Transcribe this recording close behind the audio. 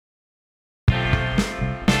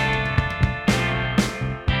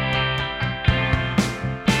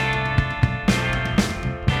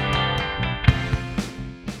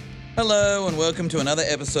Hello and welcome to another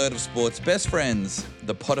episode of Sports Best Friends,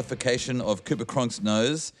 the podification of Cooper Cronk's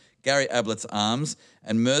nose, Gary Ablett's arms,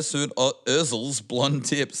 and Mesut Ozil's blonde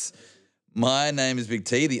tips. My name is Big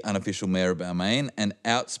T, the unofficial mayor of Balmain, and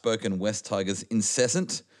outspoken West Tigers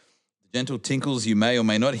incessant. The gentle tinkles you may or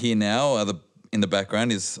may not hear now in the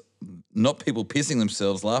background is not people pissing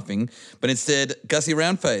themselves laughing, but instead Gussie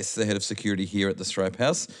Roundface, the head of security here at the Stripe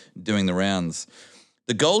House, doing the rounds.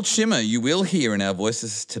 The gold shimmer you will hear in our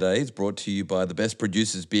voices today is brought to you by the best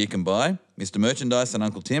producers beer can buy, Mr. Merchandise and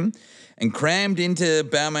Uncle Tim, and crammed into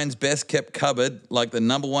Balmain's best kept cupboard like the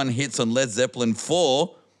number one hits on Led Zeppelin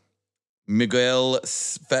 4, Miguel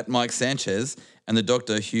Fat Mike Sanchez and the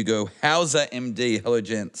Dr. Hugo Hauser MD. Hello,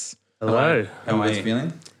 gents. Hello. How are you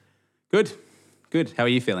feeling? Good. How are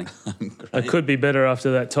you feeling? I could be better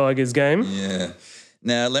after that Tigers game. Yeah.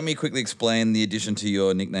 Now, let me quickly explain the addition to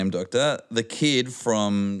your nickname, Doctor. The kid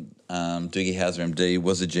from Doogie Howser MD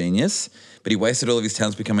was a genius, but he wasted all of his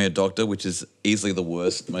talents becoming a doctor, which is easily the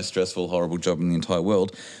worst, most stressful, horrible job in the entire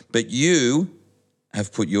world. But you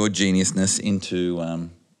have put your geniusness into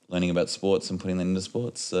learning about sports and putting that into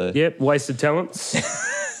sports. So Yep, wasted talents.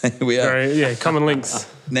 we are. Common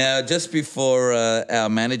links. Now, just before our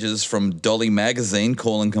managers from Dolly Magazine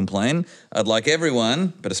call and complain, I'd like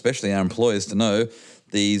everyone, but especially our employers, to know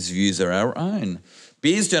these views are our own.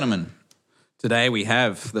 Beers, gentlemen. Today we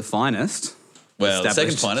have the finest. Well, the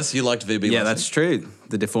second finest. You liked VB. Yeah, that's true.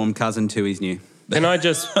 The deformed cousin to his new. Can I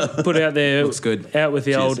just put out there, Looks good. out with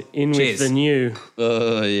the Cheers. old, in Cheers. with the new.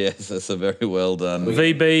 Oh, yes, that's a very well done.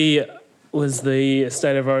 VB was the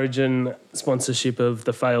State of Origin sponsorship of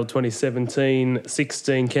the failed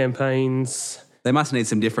 2017-16 campaigns. They must need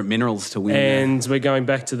some different minerals to win. And we're going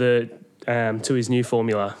back to the to his new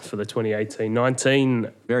formula for the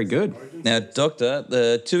 2018-19. Very good. Now, Doctor,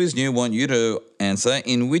 the two is new want you to answer.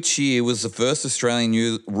 In which year was the first Australian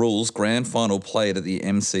new rules grand final played at the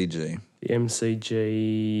MCG? The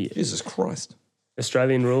MCG Jesus Christ.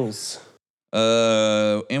 Australian rules.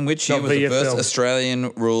 In which year Not was the VFL. first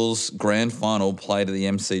Australian rules grand final played at the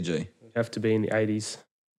MCG? Have to be in the 80s,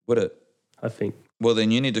 Would it? I think. Well,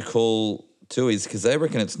 then you need to call Tui's because they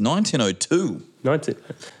reckon it's 1902.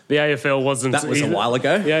 The AFL wasn't. That was a while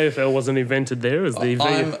ago. The AFL wasn't invented there as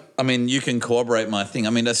the I mean, you can corroborate my thing. I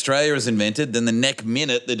mean, Australia is invented, then the next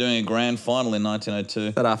minute they're doing a grand final in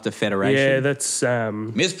 1902. But after Federation. Yeah, that's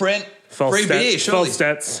Misprint. false Free stats. beer, surely. False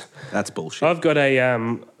stats. That's bullshit. I've got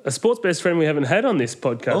a sports best friend we haven't had on this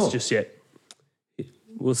podcast just yet.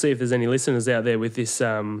 We'll see if there's any listeners out there with this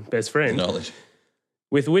best friend. Knowledge.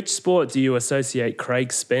 With which sport do you associate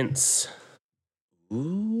Craig Spence?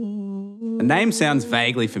 The name sounds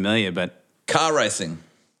vaguely familiar, but Car racing.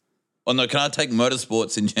 Oh, no, can I take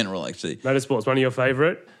motorsports in general, actually? Motorsport's one of your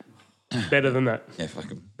favourite? Better than that. Yeah, fuck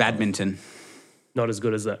 'em. badminton. Not as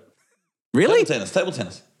good as that. Really? Table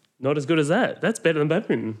tennis. Not as good as that. That's better than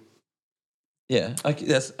badminton. Yeah, okay,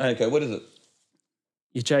 that's okay. What is it?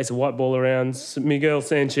 You chase a white ball around. Miguel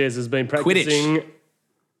Sanchez has been practicing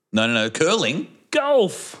No. Curling.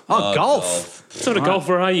 golf. Oh, golf. What sort of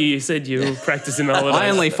golfer are you? You said you were practicing the holidays. I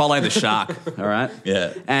only follow the shark, all right?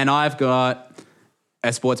 Yeah. And I've got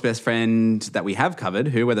a sports best friend that we have covered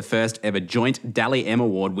who were the first ever joint Dally M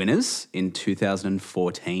Award winners in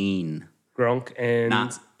 2014. Gronk and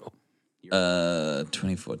Nah.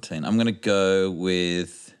 2014. I'm going to go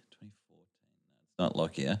with 2014. It's not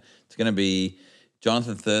Lockyer. It's going to be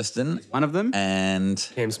Jonathan Thurston One of them? and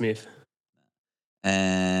Cam Smith.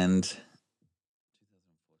 and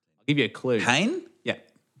I'll give you a clue. Kane. Yeah.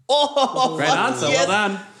 Oh, Great answer. yes. Well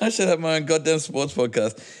done. I should have my own goddamn sports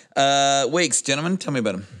podcast. Weeks, gentlemen, tell me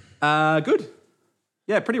about them. Good.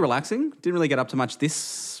 Yeah, pretty relaxing. Didn't really get up to much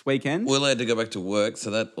this weekend. We're allowed to go back to work,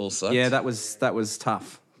 so that all sucks. Yeah, that was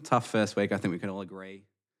tough. Tough first week. I think we can all agree.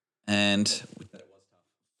 And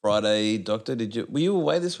Friday, Doctor, were you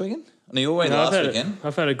away this weekend? No, you were away last weekend.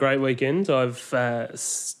 I've had a great weekend. I've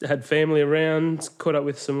had family around, caught up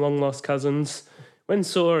with some long lost cousins. Went and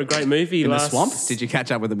saw a great movie In last. the swamp? Did you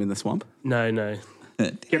catch up with them in the swamp? No.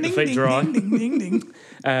 Kept the feet dry. Went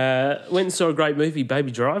and saw a great movie,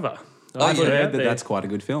 Baby Driver. I've put it heard out that there. that's quite a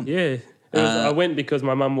good film. Yeah. I went because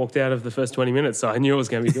my mum walked out of the first 20 minutes, so I knew it was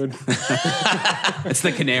going to be good. It's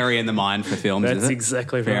the canary in the mine for films, That's is it?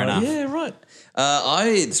 exactly Fair right. enough. Yeah,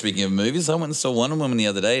 right. Speaking of movies, I went and saw Wonder Woman the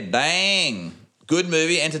other day. Dang. Good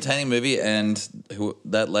movie, entertaining movie, and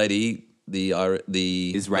that lady, the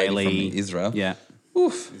Israeli. lady from Israel. Yeah.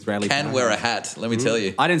 Oof. Israeli Can power. wear a hat, let me tell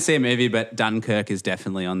you. I didn't see a movie, but Dunkirk is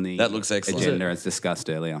definitely on the That looks excellent. agenda as discussed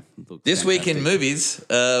earlier. Looks This week in fantastic.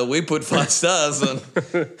 movies, we put 5 stars on.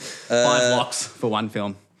 5 locks for one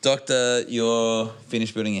film. Doctor, you're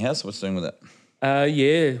finished building your house. What's doing with that?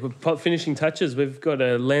 Yeah, finishing touches. We've got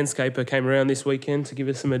a landscaper came around this weekend to give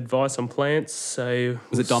us some advice on plants. So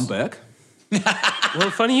Was it Don Burke? well,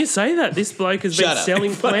 funny you say that. This bloke has been Shut up.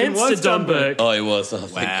 selling plants was to Don Don Burke. Burke. Oh, he was. Oh,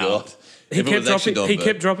 thank Wow. God. He If it was actually Don Burke.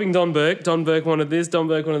 kept dropping Don Burke. Don Burke wanted this. Don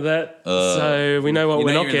Burke wanted that. So we know what You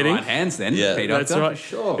we're know not you're in getting. the right hands then. Yeah. P. That's Doctor, right. for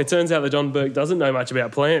sure. It turns out that Don Burke doesn't know much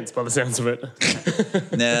about plants, by the sounds of it.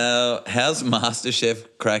 Now, how's MasterChef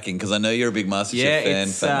cracking? Because I know you're a big MasterChef fan.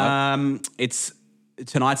 Fat Mike. it's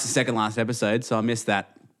tonight's the second last episode, so I missed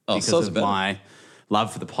that Oh, because so it's of better. my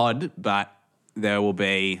love for the pod. But there will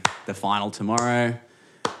be the final tomorrow,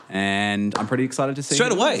 and I'm pretty excited to see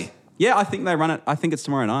Straight who away? wins. Yeah, I think they run it. I think it's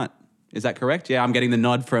tomorrow night. Is that correct? Yeah, I'm getting the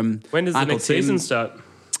nod from When does the Uncle next Tim. season start?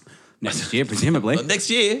 Next year, presumably. Next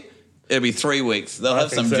year, it'll be 3 weeks. They'll have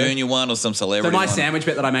think some so. junior one or some So celebrity my one. sandwich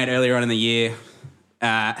bet that I made earlier on in the year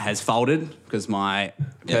has folded because my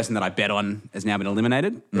person that I bet on has now been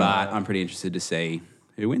eliminated. But I'm pretty interested to see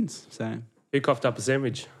who wins. So Who coughed up a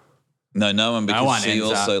sandwich? No one, because one she ends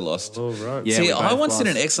also up- lost. Oh, right. Yeah, See, we I both once did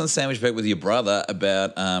lost. an excellent sandwich bet with your brother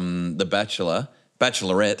about The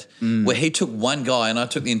Bachelorette, where he took one guy and I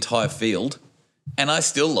took the entire field, and I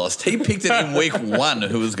still lost. He picked it in week 1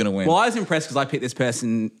 who was going to win. Well, I was impressed because I picked this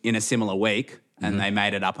person in a similar week and they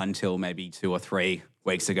made it up until maybe 2 or 3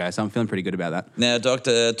 weeks ago. So I'm feeling pretty good about that. Now,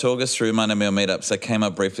 Dr. talk us through Monday Meal Meetups. I came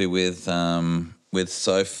up briefly with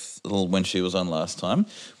Soph when she was on last time.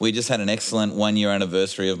 We just had an excellent 1-year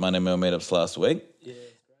anniversary of Monday Meal Meetups last week.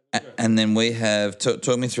 And then we have,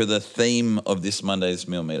 talk me through the theme of this Monday's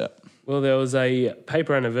Meal Meetup. Well, there was a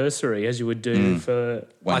paper anniversary, as you would do for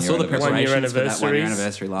I saw the 1 year anniversary. preparations for that 1 year anniversaries.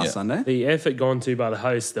 anniversary last Yeah. Sunday. the effort gone to by the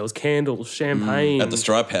host. There was candles, champagne, At the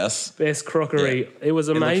Stripe House. best crockery. It was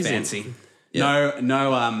It looked amazing. fancy. Yeah.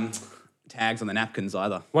 No tags on the napkins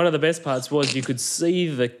either. One of the best parts was you could see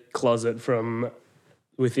the closet from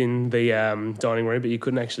within the dining room, but you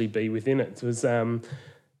couldn't actually be within it. It was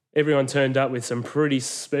everyone turned up with some pretty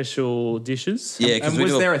special dishes. Yeah, because And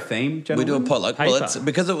was there a theme, we gentlemen? do a potluck. Well, Paper. it's,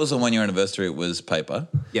 because it was a 1 year anniversary, it was paper.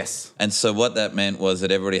 Yes. And so what that meant was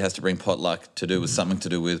that everybody has to bring potluck to do with something to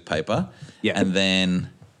do with paper. Yeah. And then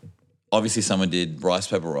obviously someone did rice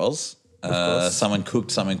paper rolls. Someone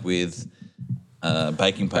cooked something with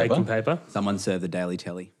baking paper. Baking paper. Someone served the Daily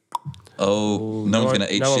Telly. Oh, no one's going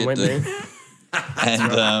to eat no shit. one went dude. there.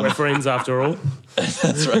 And We're friends after all.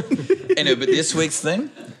 that's right. Anyway, but this week's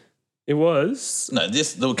thing? It was. No,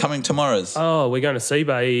 they're coming tomorrow's. Oh, we're going to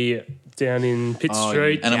Seabay down in Pitt Oh,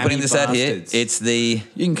 Street. And I'm putting Downy this out here. bastards. It's the,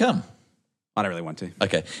 you can come. I don't really want to.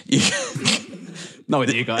 Okay. Not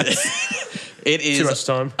with you guys. It is. Too much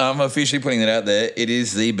time. I'm officially putting it out there. It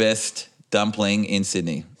is the best dumpling in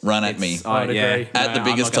Sydney. Run at me. I'd agree. At the I'm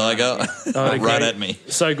biggest not gonna tiger. I'd agree. Run at me.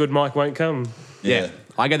 So good Mike won't come. Yeah.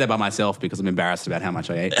 I get there by myself because I'm embarrassed about how much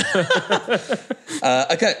I ate.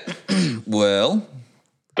 Okay. Well,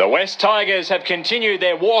 The West Tigers have continued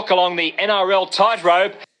their walk along the NRL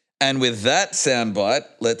tightrope. and with that soundbite,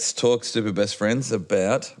 let's talk Super Best Friends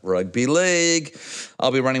about rugby league.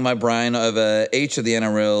 I'll be running my brain over each of the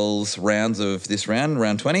NRL's rounds of this round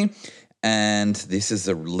 20. And this is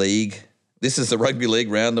the league. This is the rugby league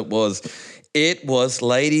round that was. It was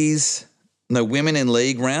women in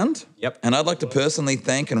league round. Yep. And I'd like to personally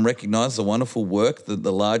thank and recognise the wonderful work that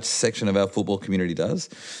the large section of our football community does.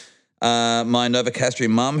 My Novocastrian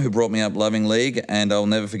mum, who brought me up loving league, and I'll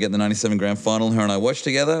never forget the 97 grand final her and I watched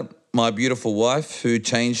together. My beautiful wife, who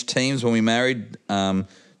changed teams when we married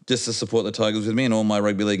just to support the Tigers with me in all my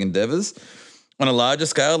rugby league endeavours. On a larger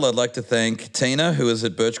scale, I'd like to thank Tina, who is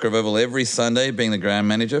at Birchgrove Oval every Sunday, being the ground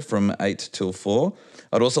manager from 8 till 4.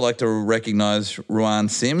 I'd also like to recognise Ruan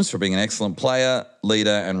Sims for being an excellent player, leader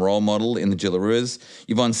and role model in the Gillaroos.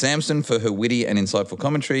 Yvonne Sampson for her witty and insightful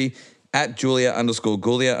commentary. At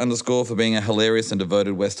Julia_Gulia_ for being a hilarious and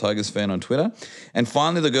devoted West Tigers fan on Twitter. And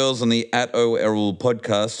finally, the girls on the At ORL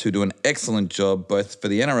podcast who do an excellent job both for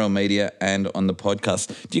the NRL media and on the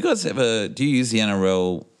podcast. Do you use the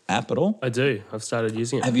NRL app at all? I do. I've started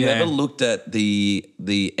using it. Have you Yeah. ever looked at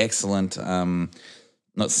the excellent,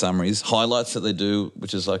 not summaries, highlights that they do,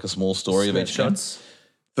 which is like a small story of each game? Shots.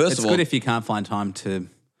 First It's of all, good if you can't find time to.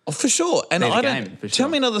 oh, for sure. And See the I game, don't for tell sure.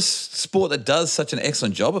 me another sport that does such an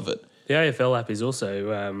excellent job of it. The AFL app is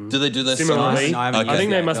also Do they do those similarly. summaries? I haven't I think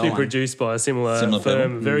used they the must AFL be one. produced by a similar Similar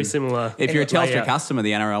firm, people. very similar. If you're a Telstra layout. customer,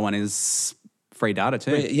 the NRL one is free data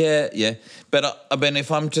too. Yeah. But I mean,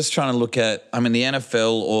 if I'm just trying to look at, the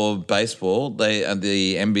NFL or baseball, the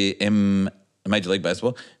NBA, Major League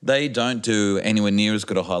Baseball, they don't do anywhere near as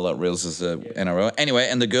good a highlight reels as the NRL. Anyway,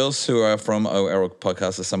 and the girls who are from ORL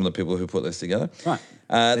podcast are some of the people who put this together. Right.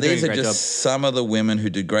 doing These a are great just job. some of the women who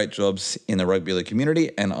did great jobs in the rugby league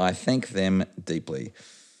community, and I thank them deeply.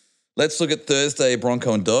 Let's look at Thursday,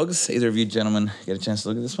 Bronco and Dogs. Either of you gentlemen get a chance to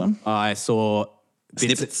look at this one? I saw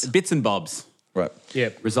Snippets. bits and bobs. Right.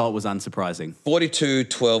 Yep. Result was unsurprising.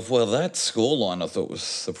 42-12. Well, that scoreline I thought was The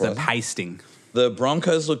surprising. pasting. The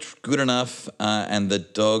Broncos looked good enough, and the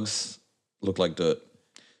Dogs looked like dirt.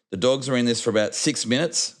 The Dogs were in this for about 6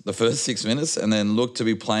 minutes, the first 6 minutes, and then looked to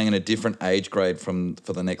be playing in a different age grade for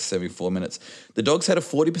the next 74 minutes. The Dogs had a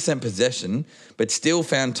 40% possession, but still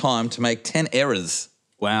found time to make 10 errors.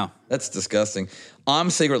 Wow. That's disgusting. I'm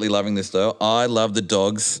secretly loving this, though. I love the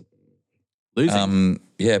Dogs, Losing.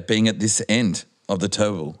 being at this end of the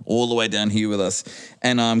table, all the way down here with us.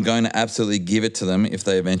 And I'm going to absolutely give it to them if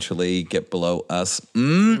they eventually get below us.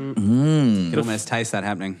 You can almost taste that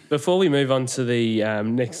happening. Before we move on to the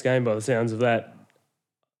next game, by the sounds of that,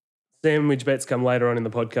 sandwich bets come later on in the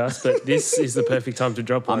podcast, but this is the perfect time to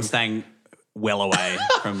drop one. I'm staying well away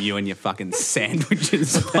from you and your fucking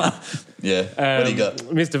sandwiches. Yeah. What do you got?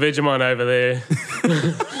 Mr. Vegemite over there.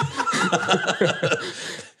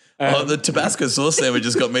 The Tabasco sauce sandwich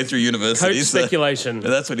just got me through university. Coach speculation.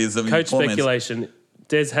 That's what it is. Coach speculation.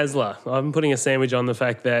 Des Hasler. I'm putting a sandwich on the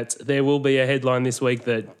fact that there will be a headline this week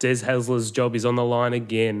that Des Hasler's job is on the line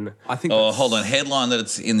again. I think. Oh, hold on. Headline that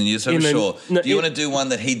it's in the newspaper? In the- Sure. no, do you want to do one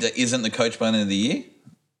that he isn't the coach by the end of the year?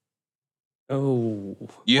 Oh.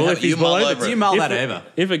 You have- if he's you mull below over the- it. You mull if that it- over.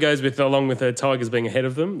 If it goes along with the Tigers being ahead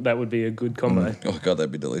of them, that would be a good combo. Oh, God,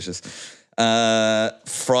 that'd be delicious.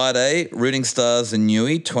 Friday, Rooting Stars and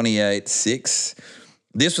Newey, 28-6.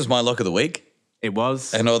 This was my lock of the week. It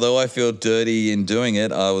was. And although I feel dirty in doing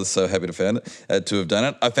it, I was so happy to have done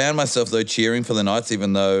it. I found myself, though, cheering for the Knights,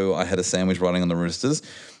 even though I had a sandwich running on the Roosters.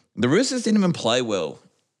 The Roosters didn't even play well.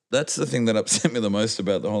 That's the thing that upset me the most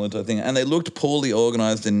about the whole entire thing. And they looked poorly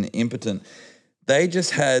organised and impotent. They just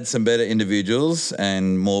had some better individuals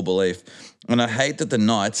and more belief. And I hate that the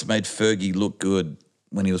Knights made Fergie look good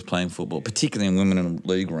when he was playing football, particularly in women in a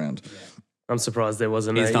league round. I'm surprised there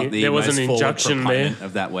wasn't He's not the there was most an forward injunction there. proponent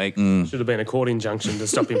of that week. Should have been a court injunction to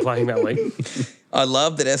stop him playing that week. I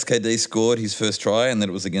love that SKD scored his first try and that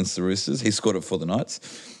it was against the Roosters. He scored it for the Knights.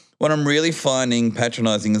 What I'm really finding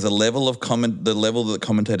patronising is the level that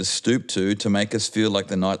commentators stoop to make us feel like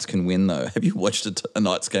the Knights can win, though. Have you watched a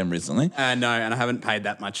Knights game recently? No, and I haven't paid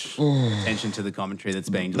that much attention to the commentary that's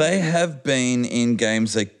being delivered. They have been in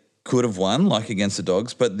games they could have won, like against the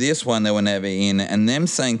Dogs, but this one they were never in. And them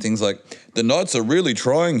saying things like, the Knights are really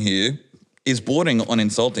trying here, is bordering on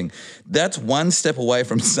insulting. That's one step away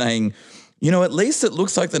from saying, at least it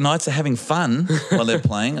looks like the Knights are having fun while they're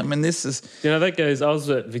playing. I mean, this is... That goes, I was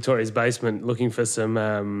at Victoria's Basement looking for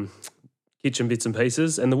some kitchen bits and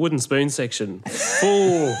pieces, and the wooden spoon section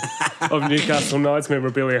full of Newcastle Knights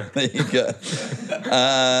memorabilia. There you go.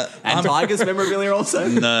 And Tigers memorabilia also?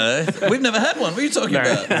 No, we've never had one. What are you talking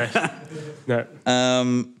about? No.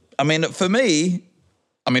 I mean, for me,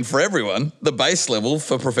 for everyone, the base level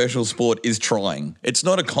for professional sport is trying. It's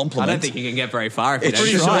not a I compliment. don't think you can get very far if you It's don't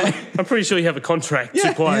pretty try. I'm pretty sure you have a contract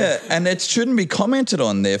to play. Yeah, and it shouldn't be commented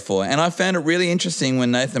on, therefore. And I found it really interesting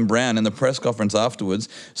when Nathan Brown, in the press conference afterwards,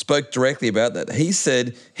 spoke directly about that. He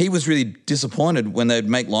said he was really disappointed when they'd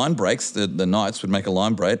make line breaks, the Knights would make a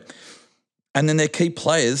line break, and then their key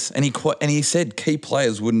players, and he said key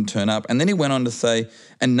players wouldn't turn up. And then he went on to say,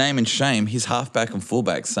 and name and shame his halfback and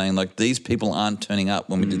fullback, saying, like, these people aren't turning up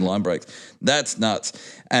when we did line breaks. That's nuts.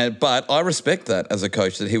 But I respect that as a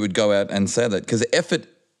coach, that he would go out and say that, because effort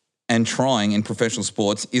and trying in professional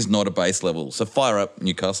sports is not a base level. So fire up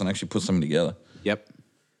Newcastle and actually put something together. Yep.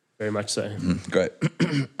 Very much so. Great.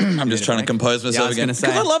 I'm just trying to compose myself was again. gonna say.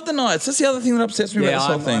 Because I love the Knights. That's the other thing that upsets me about this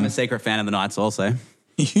whole I'm thing. a secret fan of the Knights also.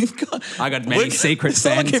 You've got. I got many secret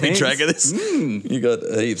Someone fan keeping teams. track of this. You got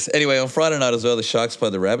heaps. Anyway, on Friday night as well, the Sharks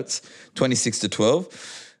played the Rabbits,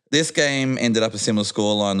 26-12. This game ended up a similar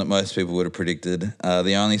scoreline that most people would have predicted.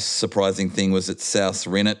 The only surprising thing was that Souths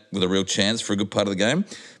were in it with a real chance for a good part of the game,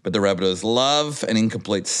 but the Rabbitohs love an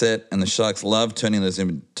incomplete set, and the Sharks love turning those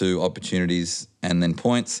into opportunities and then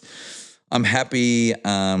points. I'm happy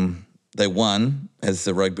they won as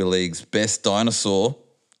the rugby league's best dinosaur,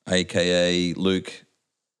 a.k.a.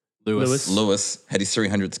 Lewis had his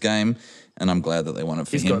 300th game, and I'm glad that they won it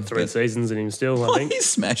for He's him. got 3 seasons in him still, I Oh, think. he's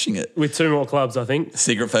smashing it. With 2 more clubs, I think.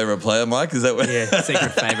 Secret favourite player, Mike? Is that what? Yeah,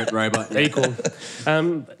 Secret favourite robot. equal.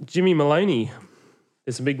 Jimmy Maloney,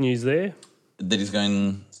 there's some big news there. That he's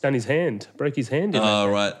going... He's done his hand, broke his hand in Oh,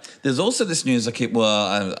 it. right. There's also this news I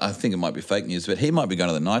think it might be fake news, but he might be going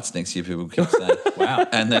to the Knights next year, people keep saying. Wow.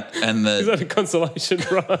 And Is that that a consolation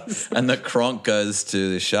prize? Kronk goes to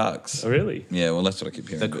the Sharks. Oh, really? Yeah, well, that's what I keep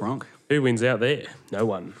hearing. The Kronk. Who wins out there? No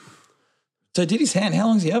one. So did his hand? How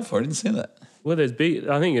long is he out for? I didn't see that. Well, there's big.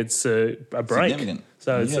 I think it's a break. Significant.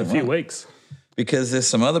 So it's a few weeks. Because there's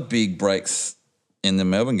some other big breaks in the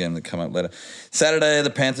Melbourne game that come up later. Saturday, the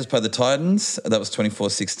Panthers played the Titans. That was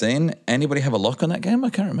 24-16. Anybody have a lock on that game? I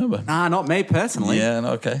can't remember. Nah, not me personally. Yeah,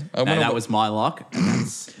 no, okay. No, that was my lock, and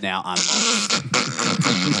that's now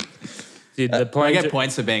unlocked. Did the I plane? get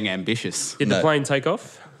points for being ambitious. Did the plane take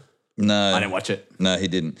off? No. I didn't watch it. No, he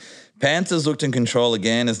didn't. Panthers looked in control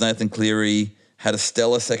again as Nathan Cleary had a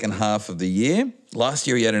stellar second half of the year. Last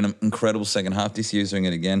year he had an incredible second half. This year he's doing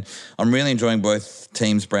it again. I'm really enjoying both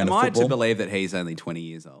teams' brand Am of I football. to believe that he's only 20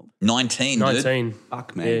 years old? 19, dude. 19.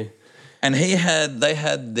 Fuck me. Yeah. And they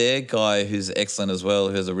had their guy who's excellent as well,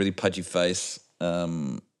 who has a really pudgy face,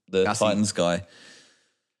 the Gussie. Titans guy.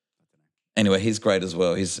 Anyway, he's great as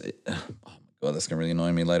well. He's, oh my God, that's going to really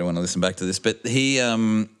annoy me later when I listen back to this. But he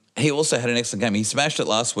also had an excellent game. He smashed it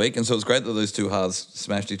last week, and so it was great that those two halves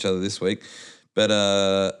smashed each other this week. But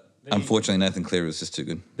unfortunately, Nathan Cleary was just too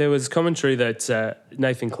good. There was commentary that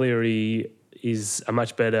Nathan Cleary is a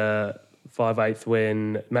much better 5'8"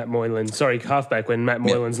 when Matt Moylan, halfback when Matt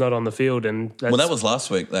Moylan's not on the field, and that's, Well, that was last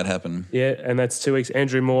week that happened. yeah, and that's 2 weeks.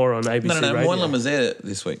 Andrew Moore on ABC No, Radio. Moylan was there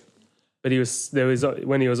this week. But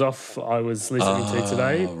when he was off, I was listening to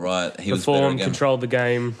today. Oh, right. He was better Performed, again. controlled the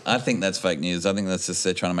game. I think that's fake news. I think that's just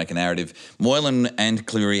they're trying to make a narrative. Moylan and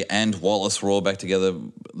Cleary and Wallace were all back together,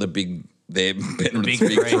 their Penrith's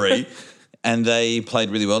big three, and they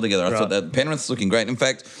played really well together. I thought that Penrith's looking great. In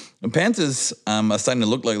fact, the Panthers are starting to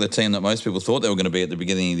look like the team that most people thought they were going to be at the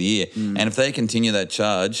beginning of the year. And if they continue that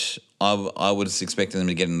charge, I would have expected them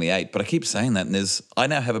to get in the 8. But I keep saying that, and I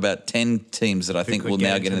now have about 10 teams that I think will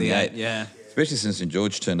now get in the 8. Yeah. Especially since St.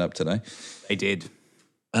 George turned up today. They did.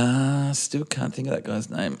 Still can't think of that guy's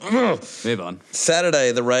name. Move on.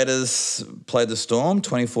 Saturday, the Raiders played the Storm,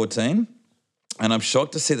 2014. And I'm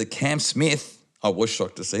shocked to see that Cam Smith, I was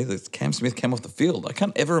shocked to see that Cam Smith came off the field. I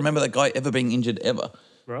can't ever remember that guy ever being injured ever.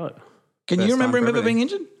 Right. Can First you remember time him for ever being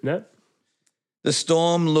everything. injured? No. The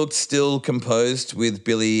Storm looked still composed with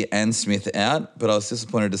Billy and Smith out, but I was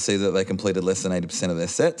disappointed to see that they completed less than 80% of their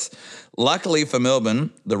sets. Luckily for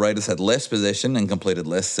Melbourne, the Raiders had less possession and completed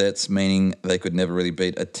less sets, meaning they could never really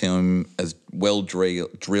beat a team as well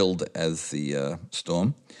drilled as the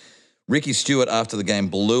Storm. Ricky Stewart, after the game,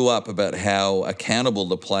 blew up about how accountable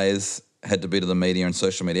the players had to be to the media and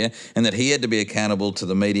social media, and that he had to be accountable to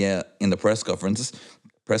the media in the press conferences.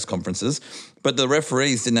 But the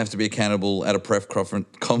referees didn't have to be accountable at a press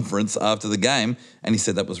conference after the game, and he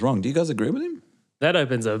said that was wrong. Do you guys agree with him? That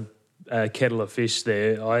opens a kettle of fish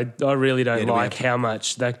there. I really don't like how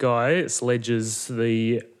much that guy sledges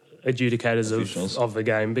the adjudicators of the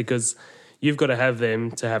game, because you've got to have them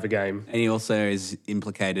to have a game. And he also is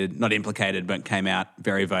not implicated, but came out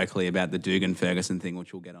very vocally about the Dugan-Ferguson thing,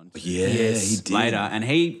 which we'll get on to He did. later. And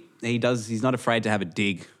he's not afraid to have a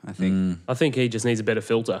dig, I think. I think he just needs a better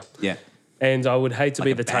filter. Yeah. And I would hate to be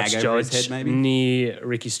a the bag touch over his judge head, maybe? near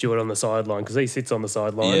Ricky Stewart on the sideline, because he sits on the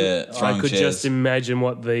sideline. Yeah, I throwing could chairs. just imagine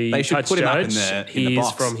what the They should touch put him up in judge the hears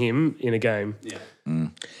box. from him in a game. Yeah.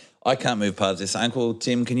 I can't move past this. Uncle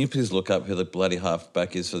Tim, can you please look up who the bloody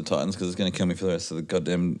halfback is for the Titans, because it's going to kill me for the rest of the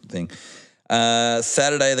goddamn thing.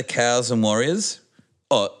 Saturday, the Cows and Warriors.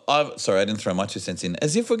 Oh, I didn't throw my 2 cents in.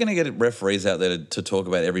 As if we're going to get referees out there to talk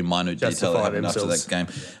about every minute detail Justify that happened themselves. after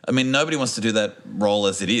that game. I mean, nobody wants to do that role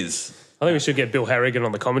as it is. I think we should get Bill Harrigan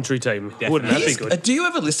on the commentary team. Wouldn't that be good? Do you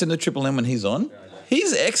ever listen to Triple M when he's on?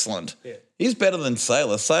 He's excellent. Yeah. He's better than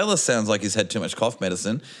Sailor. Sailor sounds like he's had too much cough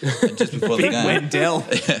medicine just before the game. Wendell.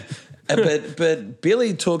 But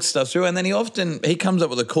Billy talks stuff through, and then he comes up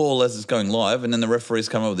with a call as it's going live, and then the referees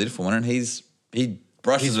come up with a different one, and he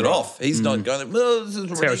brushes it off. He's not going, oh, this is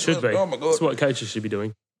That's how it should be. Oh my God. That's what coaches should be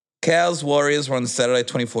doing. Cows Warriors were on Saturday,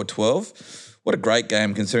 24-12. What a great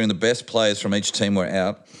game, considering the best players from each team were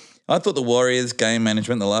out. I thought the Warriors' game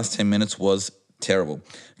management in the last 10 minutes was terrible.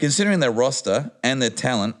 Considering their roster and their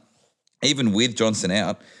talent, even with Johnson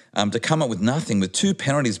out, to come up with nothing with 2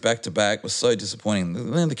 penalties back-to-back was so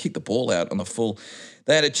disappointing. They had to kick the ball out on the full.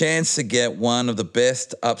 They had a chance to get one of the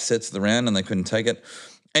best upsets of the round, and they couldn't take it.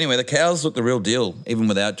 Anyway, the Cows look the real deal, even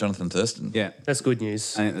without Jonathan Thurston. Yeah. That's good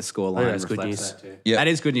news. I think the scoreline that's good reflects news. that too. Yeah. That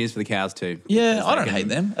is good news for the Cows too. Yeah, I don't hate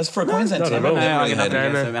them. As for a Queensland not team, at all. I've never I really got nothing hated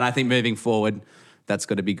them. against them. And I think moving forward, that's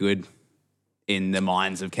got to be good in the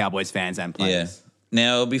minds of Cowboys fans and Yeah. players.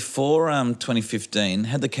 Now, before 2015,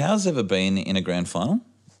 had the Cows ever been in a grand final?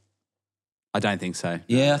 I don't think so.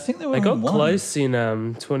 Yeah, I think they were. They got in one. close in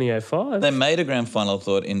 2005. They made a grand final, I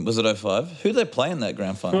thought, was it 05? Who did they play in that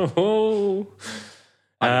grand final? Oh,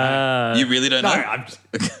 You really don't know? I'm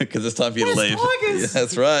Because it's time for you to leave. Tigers. Yeah,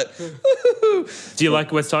 that's right. Do you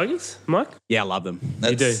like West Tigers, Mike? Yeah, I love them.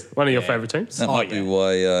 You do. One of your favourite teams. That might be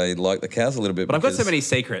why I like the Cows a little bit. But I've got so many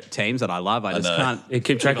secret teams that I love. I just know. can't You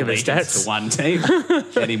keep track of the allegiance stats. to one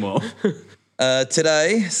team anymore.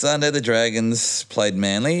 Today, Sunday, the Dragons played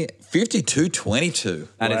Manly 52-22.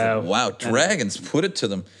 That is Wow. Wow, Dragons put it to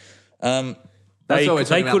them. That's what we were they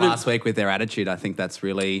talking about could've- last week with their attitude. I think that's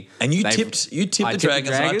really. And you they've- tipped I the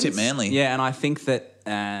Dragons and I tipped Manly. Yeah, and I think that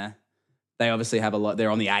they obviously have a lot. They're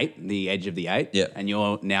on the edge of the 8. Yeah. And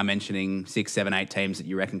you're now mentioning 6, 7, 8 teams that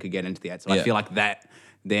you reckon could get into the 8. So Yeah. I feel like that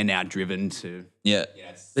they're now driven to. Yeah.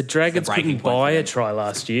 The Dragons breaking couldn't point for buy a them. try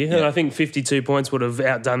last year, and Yeah. I think 52 points would have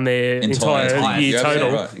outdone their entire year You're absolutely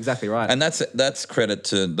total. right. Exactly right. And that's credit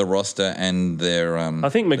to the roster and their. I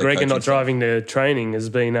think their McGregor coaching not staff. driving the training has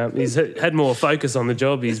been. He's had more focus on the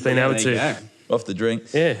job. He's been able there you to. go. Off the drink.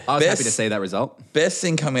 Yeah. I was Best- happy to see that result. Best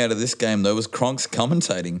thing coming out of this game though was Kronk's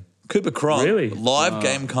commentating. Cooper Cronk, Really? live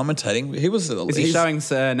game commentating. He was. Is he he's- showing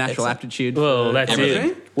natural excellent. aptitude? Well, for that's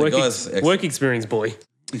everything? it. Work, guy's excellent. work experience, boy.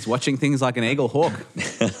 He's watching things like an eagle hawk.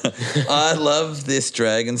 I love this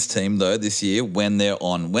Dragons team though this year when they're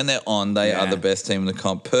on. When they're on, they are Yeah. the best team in the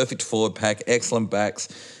comp. Perfect forward pack, excellent backs.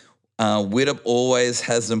 Widdop always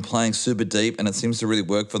has them playing super deep, and it seems to really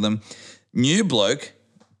work for them. New bloke,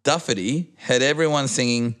 Duffety, had everyone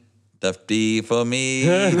singing Duffety for me,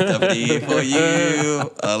 Duffety for you.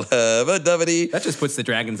 I'll have a Duffety. That just puts the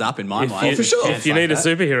Dragons up in my If mind. you, for sure. If you need a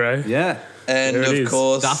superhero, Yeah. And There it of is.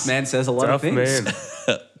 course, Duff Man says a lot tough of things.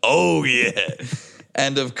 man. oh yeah.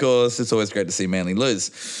 And of course, it's always great to see Manly lose.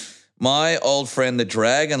 My old friend, the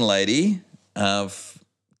Dragon Lady,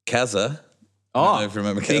 Kazza. I don't know if you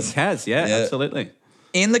remember Big Kaz. Kaz, yeah, Yeah. absolutely.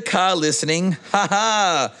 In the car listening,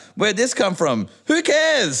 where'd this come from? Who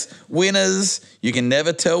cares? Winners, you can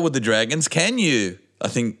never tell with the Dragons, can you? I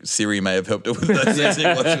think Siri may have helped her with that.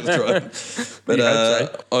 Seeing what she was trying. But You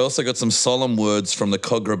hope I also got some solemn words from the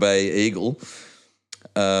Kogarah Bay Eagle,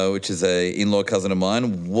 which is a in-law cousin of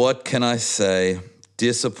mine. What can I say?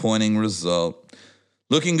 Disappointing result.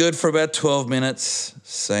 Looking good for about 12 minutes.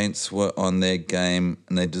 Saints were on their game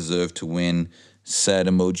and they deserved to win. Sad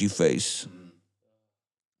emoji face.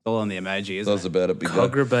 All on the emoji, That isn't was it? about it. Big guy.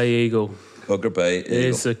 Kogarah Bay Eagle Kogarah Bay Eagle.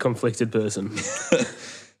 is a conflicted person.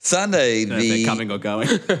 Sunday, I don't know if they're the coming or going.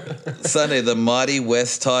 Sunday, the mighty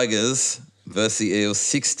West Tigers versus the Eels,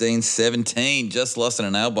 16-17. Just lost in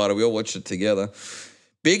an nail biter. We all watched it together.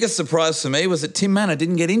 Biggest surprise for me was that Tim Manor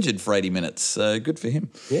didn't get injured for 80 minutes. So good for him.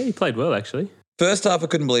 Yeah, he played well actually. First half, I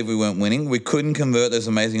couldn't believe we weren't winning. We couldn't convert those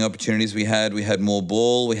amazing opportunities we had. We had more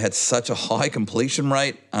ball. We had such a high completion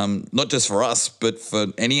rate, not just for us, but for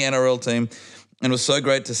any NRL team. And it was so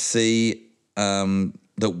great to see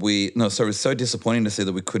it was so disappointing to see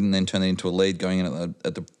that we couldn't then turn it into a lead going in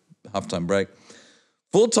at the halftime break.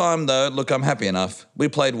 Full time, though, look, I'm happy enough. We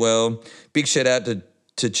played well. Big shout out to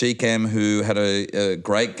Cheekam, who had a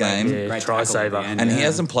great game. Yeah, Great try tackle at the saver. end. And he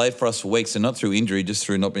hasn't played for us for weeks, and not through injury, just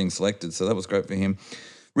through not being selected. So that was great for him.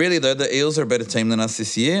 Really, though, the Eels are a better team than us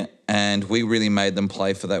this year, and we really made them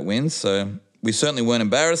play for that win. So we certainly weren't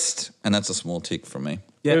embarrassed, and that's a small tick from me.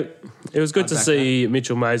 Yeah. It was good to see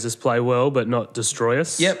Mitchell Moses play well, but not destroy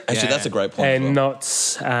us. Yep, actually, Yeah. that's a great point. And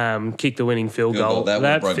as well. not kick the winning field Field goal, goal. that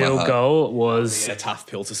That broke my field heart. goal was a tough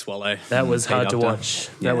pill to swallow. that was hard to P-Doctor. watch.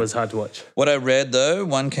 That was hard to watch. What I read, though,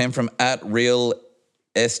 one came from @real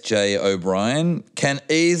SJ O'Brien. Can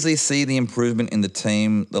easily see the improvement in the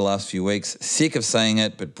team the last few weeks. Sick of saying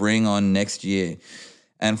it, but bring on next year.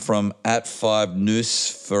 And from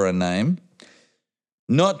 @5Noose for a name.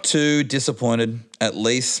 Not too disappointed. At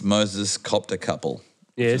least Moses copped a couple.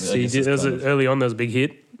 Yes, I he guess did. it's There was kind of- early on, there was a big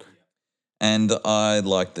hit. And I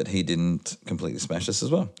like that he didn't completely smash us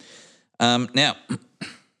as well. Now,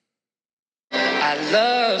 I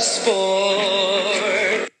love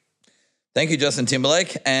sport. thank you, Justin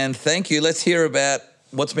Timberlake. And thank you. Let's hear about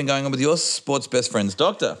what's been going on with your sports best friends,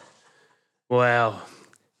 Doctor. Wow.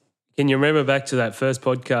 Can you remember back to that first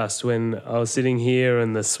podcast when I was sitting here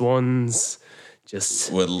and the Swans just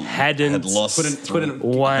hadn't had lost couldn't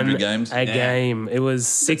won 100 games. a game? It was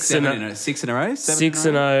 6 and 6 in a row?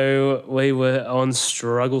 0. We were on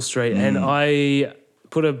struggle street, and I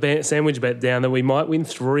put a sandwich bet down that we might win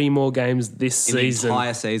 3 more games this In the season.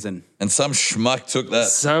 entire season. And some schmuck took that.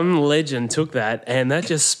 Some legend took that, and that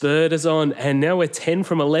just spurred us on. And now we're 10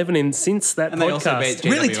 from 11 in since that And they also podcast.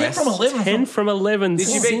 beat Really, GWS. 10 from 11? 10 from 11. Did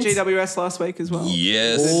you beat since- GWS last week as well?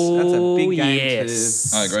 Yes. That's a big game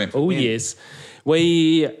yes. I agree. Oh, yes.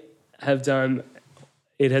 We have done.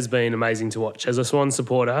 It has been amazing to watch as a Swan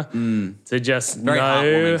supporter to just Very know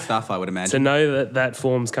heartwarming stuff, I would imagine. to know that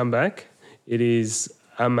form's come back. It is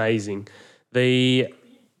amazing. The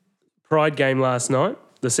Pride game last night,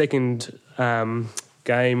 the second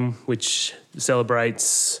game, which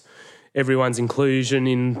celebrates everyone's inclusion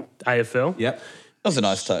in AFL. Yep. That was a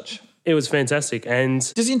nice touch. It was fantastic. And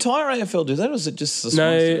Does the entire AFL do that, or is it just the Swans?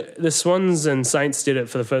 no, the Swans and Saints did it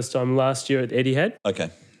for the first time last year at Etihad. Okay.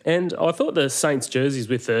 And I thought the Saints jerseys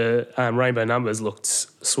with the rainbow numbers looked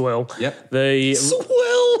swell. Yep. The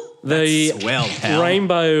Swell, pal.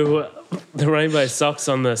 rainbow socks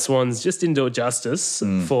on the Swans just didn't do it justice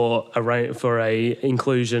for a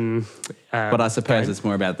inclusion. But I suppose it's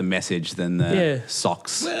more about the message than the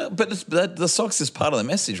socks. Well, but the socks is part of the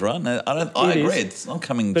message, right? I It agree. is. It's not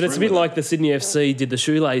coming But through it's a bit with like the Sydney FC did the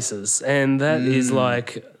shoelaces, and that is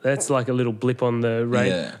that's like a little blip on the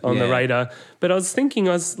Yeah. radar. But I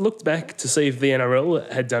looked back to see if the NRL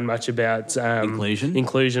had done much about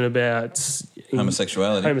inclusion about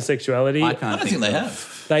homosexuality. I can't I don't think they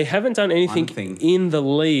have. They haven't done anything thing. in the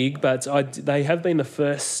league, but they have been the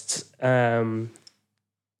first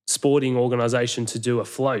sporting organisation to do a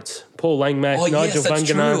float. Paul Langmack, Oh, Nigel yes, that's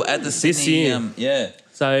Vungana true. At the this Sydney, year. yeah.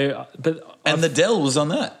 So, but And the Dell was on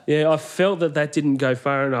that. yeah, I felt that didn't go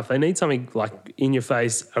far enough. They need something like in your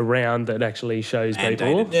face around that actually shows people.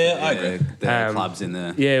 Mandated. Yeah, I agree. The clubs in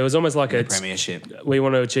the Yeah, it was almost like Premiership. we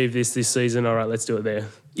want to achieve this season. All right, let's do it there.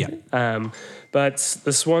 Yeah. But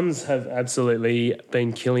the Swans have absolutely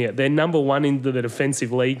been killing it. They're number one in the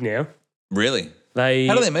defensive league now. Really? How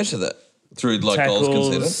How do they measure that? Through like goals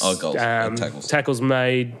conceded? Oh, goals. Tackles. Tackles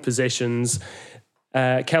made, possessions.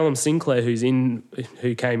 Callum Sinclair,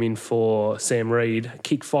 who came in for Sam Reid,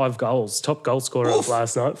 kicked 5 goals, top goal scorer of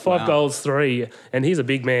last night. 5 goals, 3, and he's a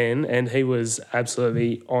big man, and he was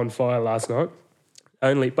absolutely on fire last night.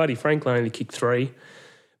 Buddy Franklin only kicked 3,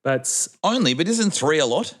 but But isn't 3 a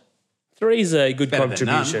lot? 3 is a good Better than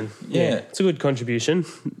contribution. none. Yeah. It's a good contribution.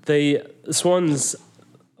 The Swans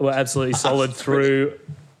were absolutely solid through.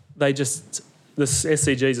 The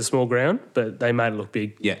SCG is a small ground, but they made it look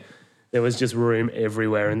big. Yeah. There was just room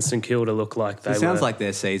everywhere, and St Kilda looked like they It sounds were. like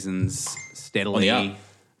their season's steadily up.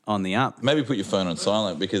 on the up. Maybe put your phone on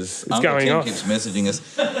silent because Uncle going Tim off. keeps messaging us.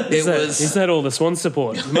 Is that all the Swan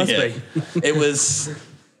support? It must Yeah. be. It was,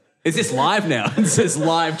 Is this live now? It says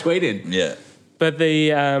live tweeted. yeah. But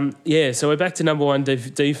so we're back to number one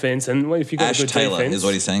defense, and if you've got Ash a good Taylor defense, is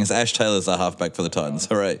what he's saying. It's Ash Taylor's the halfback for the Titans.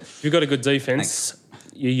 All right. if you've got a good defense,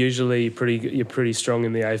 you're usually pretty strong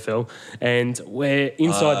in the AFL, and we're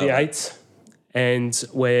inside the 8, and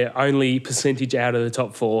we're only percentage out of the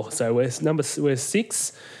top 4. So we're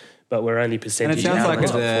 6, but we're only And percentage it sounds out like of the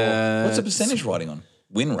top 4. What's the percentage writing on?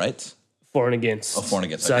 Win rates? For and against. Oh, for and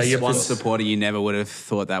against. So Okay. you're One supporter, you never would have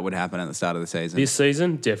thought that would happen at the start of the season. this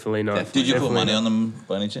season, definitely not. Did you put Definitely money not. on them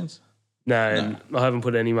by any chance? No, I haven't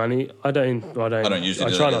put any money. I don't usually I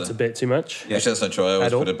do try that not either. to bet too much. Actually, that's not true. I always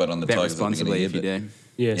At all. put it, but on the Bet Tigers at the responsibly beginning if of you the year, do.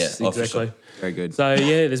 Yes, Yeah, oh, for exactly. sure. Very good. So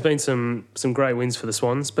yeah, there's been some great wins for the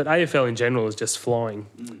Swans, but AFL in general is just flying.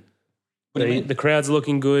 What do you mean? The crowds are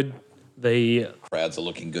looking good. The Crowds are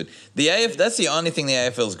looking good. That's the only thing the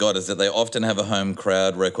AFL's got is that they often have a home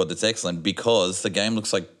crowd record that's excellent because the game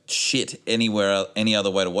looks like shit any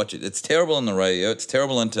other way to watch it. It's terrible on the radio. It's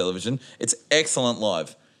terrible on television. It's excellent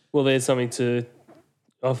live. well, there's something to.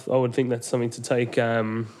 I would think that's something to take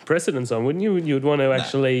precedence on, wouldn't you? You would want to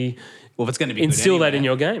actually Well, if it's going to be instill good that in anyway,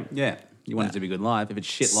 your game. Yeah. You want it to be good live. If it's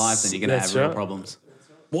shit live, then you're going to That's have real right. problems.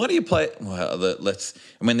 Why do you play? Well,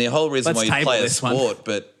 the whole reason Let's why you table play a this one. sport,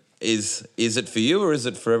 but is it for you or is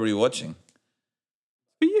it for everybody watching?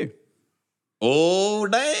 For you. Oh,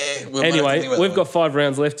 dang. Anyway, we've got 5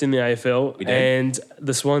 rounds left in the AFL, We do. and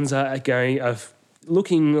the Swans are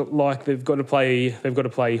looking like they've got to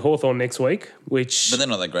play Hawthorn next week, which But they're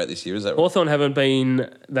not that great this year, is that right? Hawthorn haven't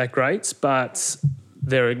been that great, but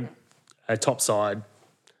they're a top side.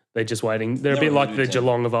 They're just waiting. They're a bit like the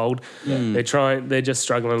Geelong of old. They're just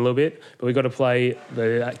struggling a little bit. But we've got to play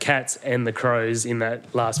the Cats and the Crows in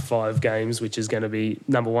that last 5 games, which is going to be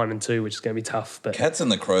number 1 and 2, which is going to be tough. But Cats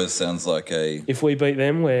and the Crows sounds like a if we beat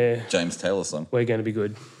them, we're James Taylor song. going to be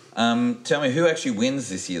good. Tell me, who actually wins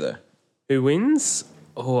this year, though? Who wins?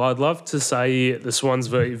 Oh, I'd love to say the Swans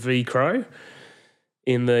v Crow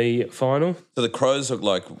in the final. So the Crows look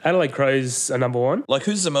like Adelaide Crows are number 1.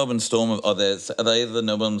 who's the Melbourne Storm? Are they the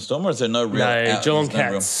Melbourne Storm, or is there no real? No, Geelong there's no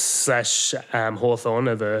real- Cats / Hawthorn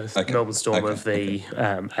are the Okay, Melbourne Storm okay, of the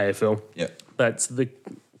AFL. Yeah, But the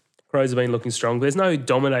Crows have been looking strong. There's no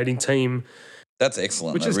dominating team. that's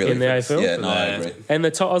excellent. Which though, is really in the for- AFL. Yeah, no, I agree. And I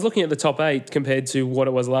was looking at the top 8 compared to what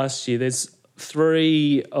it was last year. There's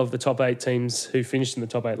 3 of the top 8 teams who finished in the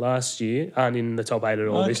top 8 last year aren't in the top 8 at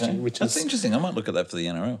all this Okay. year, which That's is interesting. I might look at that for the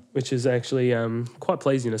NRL. actually quite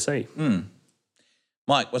pleasing to see.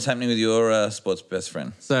 Mike, what's happening with your sports best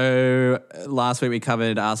friend? So last week we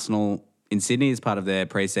covered Arsenal in Sydney as part of their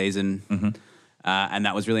pre-season, and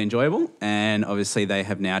that was really enjoyable. And obviously they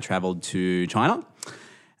have now travelled to China,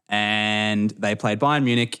 and they played Bayern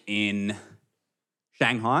Munich in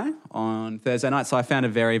Shanghai on Thursday night. So I found a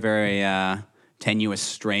very, very tenuous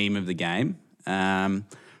stream of the game.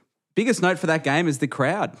 Biggest note for that game is the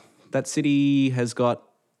crowd. That city has got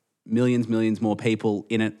millions more people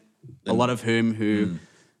in it, a lot of who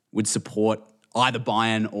would support either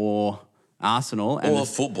Bayern or Arsenal. And Or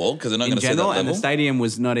football, because they're not in going to see that general, level. and the stadium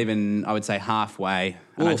was not even, I would say, halfway.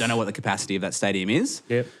 And I don't know what the capacity of that stadium is.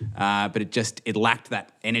 Yep. But it lacked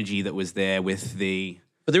that energy that was there with the...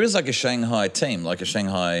 But there is like a Shanghai team, like a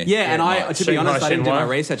Shanghai... Yeah, and to be Shanghai honest, I didn't do my Shenhua.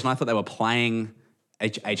 research, and I thought they were playing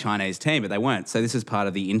a Chinese team, but they weren't. So this is part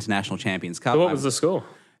of the International Champions Cup. What was the score?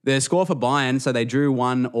 The score for Bayern, so they drew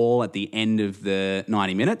 1-1 at the end of the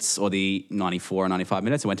 90 minutes, or the 94 or 95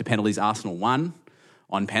 minutes. It went to penalties. Arsenal won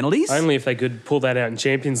on penalties. Only if they could pull that out in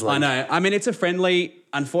Champions League. I know. I mean, it's a friendly.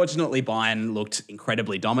 Unfortunately, Bayern looked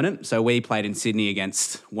incredibly dominant. So we played in Sydney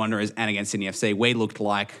against Wanderers and against Sydney FC. We looked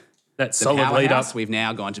like That the solid lead up. powerhouse. We've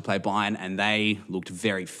now gone to play Bayern, and they looked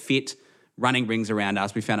very fit, running rings around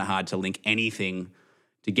us. We found it hard to link anything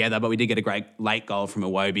together, but we did get a great late goal from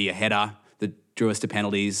Iwobi, a header that drew us to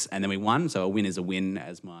penalties, and then we won. So a win is a win,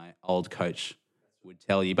 as my old coach would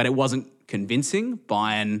tell you. But it wasn't convincing.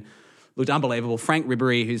 Bayern looked unbelievable. Frank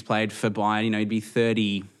Ribery, who's played for Bayern, he'd be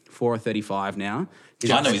 34 or 35 now.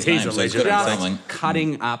 I know his name, He's a so he's legend. got Just something.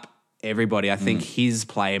 cutting up everybody. I think his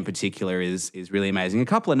play in particular is really amazing. A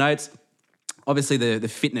couple of notes. Obviously, the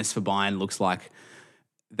fitness for Bayern looks like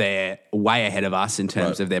they're way ahead of us in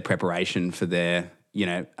terms of their preparation for their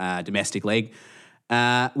domestic league.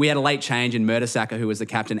 We had a late change in Mertesacker, who was the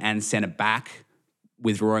captain and centre back,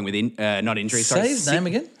 withdrawing with not injury. Say his name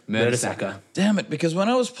again? Mertesacker. Damn it, because when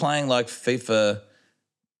I was playing like FIFA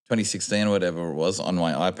 2016 or whatever it was on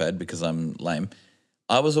my iPad, because I'm lame,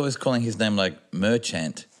 I was always calling his name like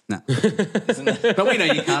Merchant. No. But we know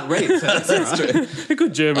you can't read. So that's true. A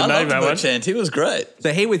good German I name, loved that one. Merchant. He was great.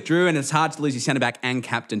 So he withdrew, and it's hard to lose your centre back and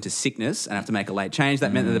captain to sickness and have to make a late change.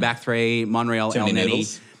 That meant that the back three, Monreal, Too El many Neni,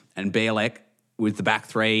 noodles. and Bielek, with the back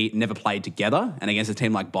three, never played together. And against a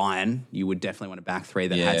team like Bayern, you would definitely want a back three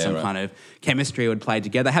that had some kind of chemistry, would play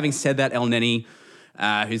together. Having said that, El Neni,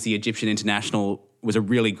 who's the Egyptian international, was a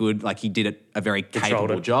really good, he did a very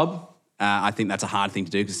capable it. job. I think that's a hard thing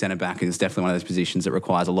to do because centre back is definitely one of those positions that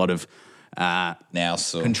requires a lot of Now,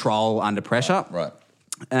 so control under pressure. right.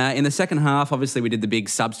 In the second half, obviously, we did the big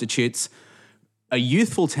substitutes. A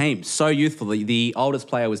youthful team, so youthful. The oldest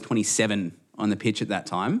player was 27 on the pitch at that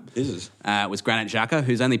time. Jesus. Was Granit Xhaka,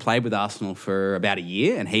 who's only played with Arsenal for about a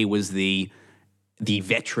year, and he was the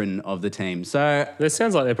veteran of the team. So It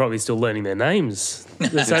sounds like they're probably still learning their names.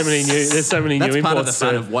 There's so many new. There's so many that's new part of the imports.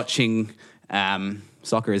 fun of watching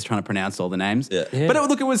soccer, is trying to pronounce all the names. Yeah. But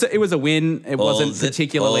it was a win. It wasn't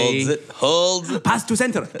particularly. Holds it. Pass to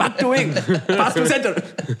centre, back to wing, pass to centre.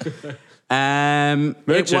 It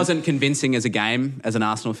Merchant. wasn't convincing as a game. As an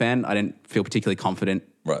Arsenal fan, I didn't feel particularly confident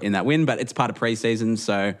in that win, but it's part of pre-season,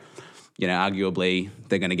 so arguably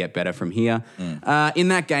they're going to get better from here. In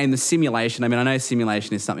that game, the simulation, I know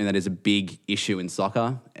simulation is something that is a big issue in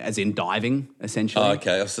soccer, as in diving, essentially. Oh,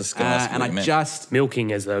 okay, I was just going to ask And what you I meant. just...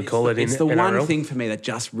 Milking, as they call it in It's the NRL. one thing for me that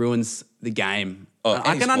just ruins the game. Oh,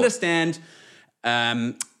 I any can sport. understand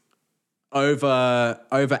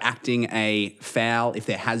overacting a foul if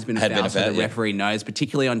there has been a Had foul, been a so foul, the yeah. referee knows,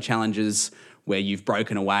 particularly on challenges where you've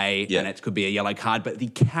broken away Yeah. and it could be a yellow card. But the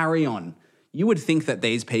carry on, you would think that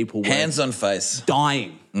these people were Hands on face.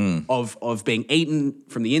 dying of being eaten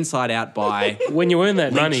from the inside out by... When you earn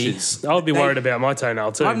that money, Leeches. I would be worried about my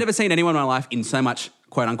toenail too. I've never seen anyone in my life in so much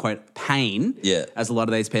quote-unquote pain as a lot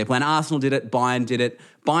of these people. And Arsenal did it, Bayern did it.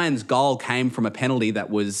 Bayern's goal came from a penalty that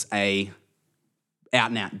was a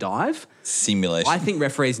out-and-out dive. Simulation. I think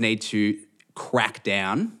referees need to crack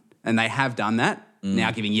down, and they have done that,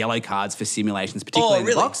 now giving yellow cards for simulations, particularly in the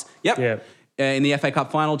really? box. Yep. Yeah. In the FA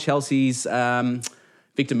Cup final, Chelsea's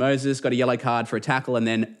Victor Moses got a yellow card for a tackle and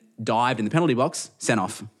then dived in the penalty box, sent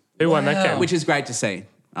off, Who won that game? which is great to see.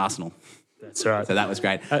 Arsenal. That's right. So that was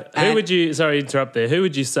great. Who And- would you? Sorry to interrupt there. Who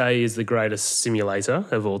would you say is the greatest simulator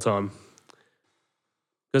of all time?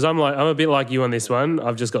 Because I'm a bit like you on this one.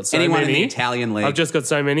 I've just got so Anyone many. in the Italian league? I've just got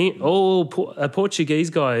so many. Oh, a Portuguese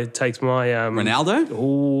guy takes my Ronaldo?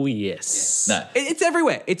 Oh yes. no. It's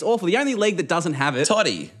everywhere. It's awful. The only league that doesn't have it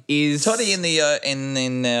Toddy. is Toddy in the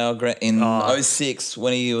in 06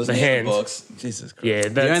 when he was The near hand. the box. Jesus Christ. Yeah, the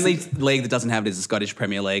that's only league that doesn't have it is the Scottish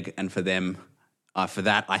Premier League, and for them, for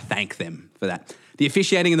that, I thank them for that. The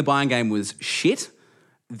officiating in the Bayern game was shit.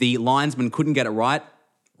 the linesman couldn't get it right.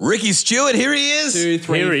 Ricky Stewart, here he is. 2,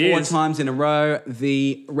 3, Here he 4 is. times in a row.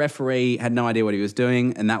 The referee had no idea what he was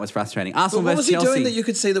doing, and that was frustrating. Arsenal What was versus he Chelsea. doing that you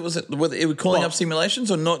could see that was whether it was calling up simulations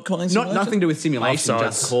or not calling simulations? Nothing to do with simulation, Offsides.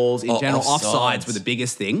 just calls in Oh, general. offsides. Offsides were the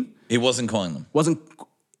biggest thing. He wasn't calling them.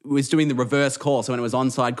 Was doing the reverse call. So when it was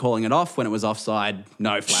onside, calling it off. When it was offside,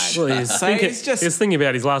 no flag. Well, he's So thinking, it's just- he's thinking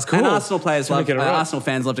about his last call. And Arsenal players Trying love, to get it right. Arsenal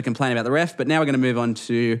fans love to complain about the ref. But now we're going to move on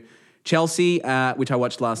to Chelsea, which I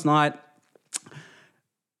watched last night.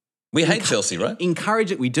 We hate Chelsea, right?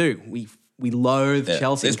 Encourage it. We do. We loathe Yeah.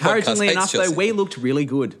 Chelsea. This Encouragingly podcast hates enough, Chelsea. though, we looked really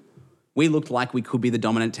good. We looked like we could be the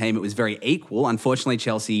dominant team. It was very equal. Unfortunately,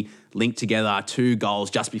 Chelsea linked together 2 goals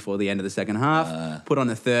just before the end of the second half, put on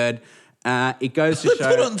a third. It goes to They show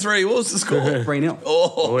put on 3. What was the score? 3-0.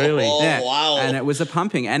 Oh, Really? Yeah. wow. And it was a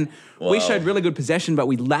pumping. And we showed really good possession, but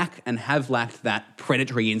we lack and have lacked that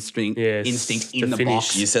predatory instinct Yes, in to the finish.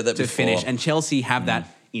 box. You said that to before. finish. And Chelsea have that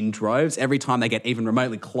in droves. Every time they get even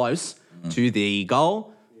remotely close to the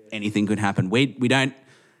goal, anything could happen. We don't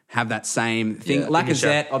have that same thing. Yeah.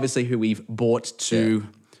 Lacazette, obviously, who we've bought to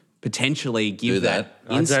potentially give Do that that. I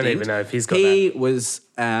don't instinct. even know if he's got He was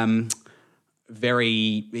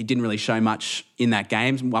he didn't really show much in that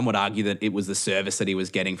game. One would argue that it was the service that he was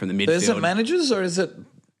getting from the midfield. Is it managers or is it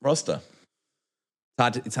roster?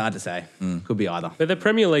 It's hard to say. Could be either. But the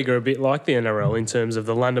Premier League are a bit like the NRL in terms of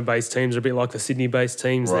the London-based teams are a bit like the Sydney-based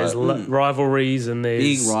teams. Right. There's rivalries and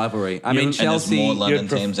there's Big rivalry. I mean, And there's Chelsea more London you'd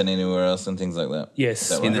teams than anywhere else and things like that. Yes,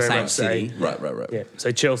 Is that in the right? very same much so. city. Right. Yeah.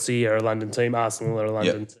 So Chelsea are a London team, Arsenal are a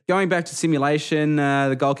London team. Going back to simulation,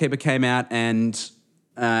 the goalkeeper came out and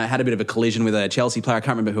had a bit of a collision with a Chelsea player. I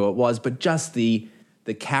can't remember who it was, but just the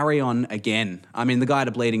carry on again. I mean, the guy had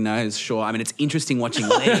a bleeding nose, sure. I mean, it's interesting watching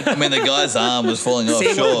league. I mean, the guy's arm was falling off,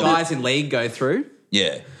 Seeing what sure. the guys in league go through,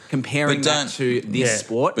 Yeah. comparing But that don't- to this Yeah.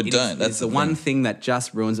 sport. But it don't. is- That's it's the the one thing. thing that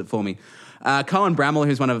just ruins it for me. Cohen Bramall,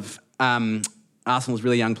 who's one of Arsenal's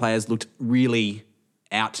really young players, looked really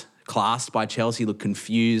outclassed by Chelsea, looked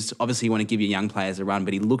confused. Obviously, you want to give your young players a run,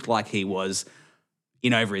 but he looked like he was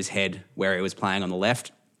in over his head where he was playing on the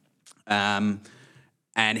left.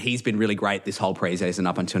 And he's been really great this whole pre-season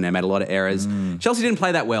up until now, made a lot of errors. Chelsea didn't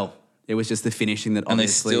play that well. It was just the finishing that And they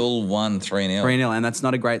obviously... still won 3-0. 3-0, and that's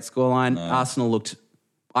not a great scoreline. Arsenal looked...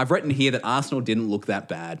 I've written here that Arsenal didn't look that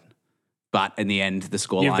bad, but in the end, the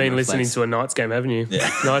scoreline You've been listening reflects- to a Knights game, haven't you? Yeah.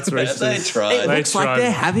 Knights They Roosters. tried. It looks like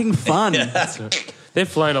they're having fun. They've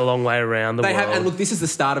flown a long way around the They world. have, and look, this is the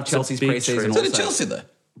start of Chelsea's big pre-season. trip. So Also. did Chelsea, though.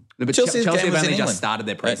 No, but Chelsea's Chelsea game have was only in just England. started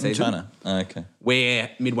their In pre-season. China. Oh, okay. We're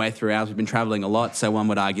midway through ours. We've been travelling a lot, so one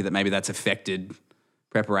would argue that maybe that's affected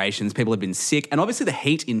preparations. People have been sick, and obviously the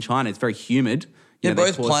heat in China, it's very humid. You're they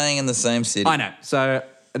both cause- playing in the same city. I know. So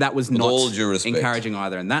that was not all due respect. encouraging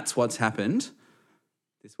either, and that's what's happened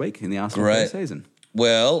this week in the Arsenal Great. pre-season.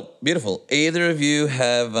 Well, beautiful. Either of you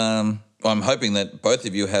have, I'm hoping that both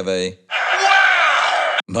of you have a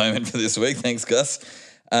moment for this week. Thanks, Gus.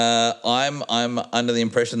 I'm under the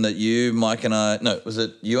impression that you, Mike and I, no, was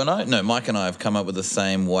it you and I? No, Mike and I have come up with the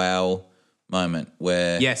same wow moment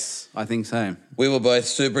where Yes, I think so. we were both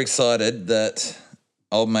super excited that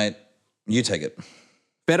old mate, you take it.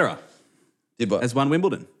 Federer Did what? has won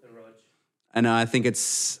Wimbledon. And I think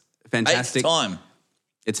it's fantastic. 8th time.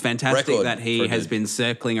 It's fantastic Record that for he a has dude. been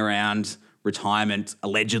circling around retirement,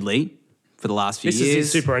 allegedly, for the last few This years.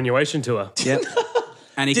 is his superannuation tour. Yep.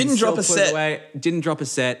 And he Didn't can drop still a put it set. away. Didn't drop a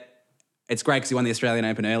set. It's great because he won the Australian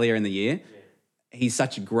Open earlier in the year. He's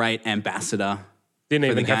such a great ambassador. Didn't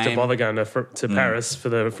for even the have to game. bother going to Paris for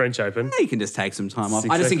the French Open. He can just take some time off.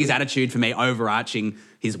 I just think Exactly. his attitude, for me, overarching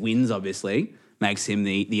his wins, obviously, makes him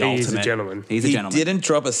the ultimate. is a gentleman. He's a He gentleman. didn't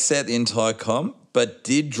drop a set the entire comp, but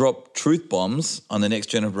did drop truth bombs on the next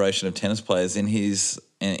generation of tennis players. In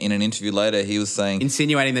an interview later, he was saying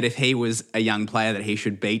Insinuating that if he was a young player, that he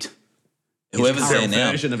should beat whoever's his there current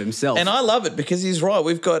now. version of himself. And I love it because he's right.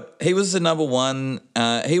 He was the number one.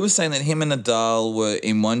 He was saying that him and Nadal were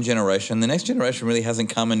in one generation. The next generation really hasn't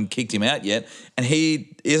come and kicked him out yet. And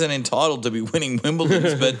he isn't entitled to be winning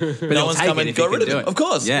Wimbledons, but no he'll one's take come it and if he got can rid of do him. it. Of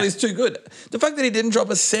course, Yeah. well, he's too good. The fact that he didn't drop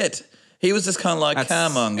a set, he was just kind of like, That's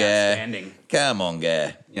come on, guy. outstanding. Come on,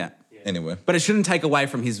 guy. yeah. Anyway. But it shouldn't take away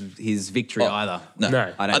from his victory either.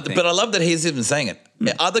 No. I don't think. But I love that he's even saying it.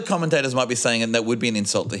 Yeah, other commentators might be saying it, and that would be an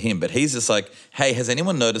insult to him. But he's just like, hey, has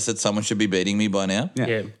anyone noticed that someone should be beating me by now?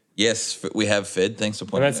 Yeah. Yes, we have, Fed. Thanks for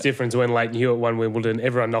And pointing that's that. different to when Leighton Hewitt won Wimbledon.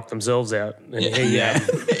 Everyone knocked themselves out. And he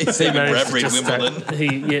Stephen managed to Bradbury, just,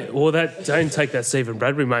 Wimbledon. don't take that Stephen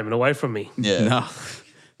Bradbury moment away from me. Yeah. No.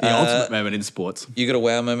 The ultimate moment in sports. You got a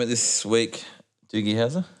wow moment this week, Doogie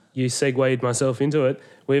Howser? You segued myself into it.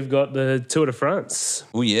 we've got the Tour de France.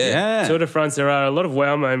 Oh, yeah. Yeah. Tour de France, there are a lot of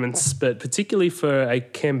wow moments, but particularly for a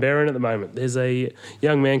Canberran at the moment. There's a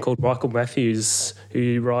young man called Michael Matthews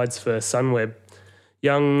who rides for Sunweb.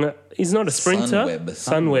 He's not a sprinter.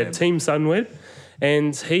 Sunweb, Team Sunweb.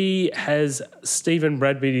 And he has Stephen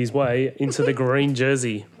Bradbury's way into the green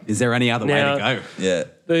jersey. Is there any other way Now- to go? Yeah.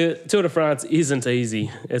 The Tour de France isn't easy.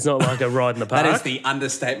 It's not like a ride in the park. That is the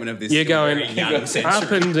understatement of this You're going very young century.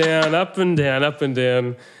 up and down, up and down, up and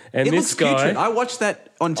down. And It this looks putrid. guy, I watched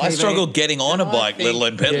that on TV. I struggle getting on a bike, let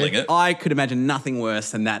alone pedaling it. I could imagine nothing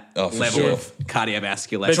worse than that Oh, for level sure. of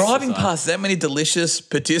cardiovascular. Driving exercise. past that many delicious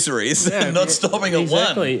patisseries and not stopping at one.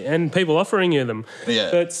 exactly, and people offering you them. Yeah.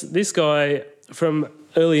 But this guy, from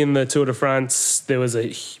early in the Tour de France, there was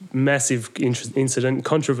a massive incident,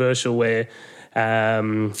 controversial, where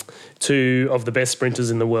two of the best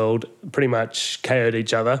sprinters in the world pretty much KO'd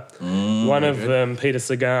each other. One of them, Peter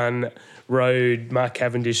Sagan, rode Mark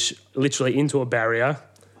Cavendish literally into a barrier,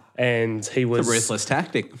 and he was A ruthless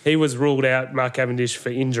tactic. He was ruled out, Mark Cavendish, for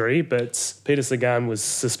injury, but Peter Sagan was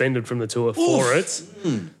suspended from the Tour for it. So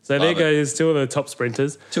there Love it. goes two of the top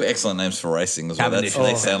sprinters, Two excellent names for racing as well. Cavendish.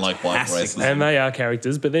 They Oh, sound like bike fantastic races. name. and they are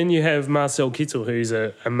characters. But then you have Marcel Kittel, who's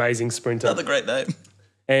an amazing sprinter, Another great name.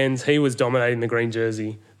 and he was dominating the green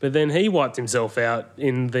jersey. But then he wiped himself out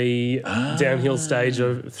in the downhill stage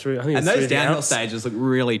through. I think And it's those through the downhill Alps. stages look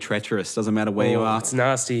really treacherous. Doesn't matter where you Oh, are. it's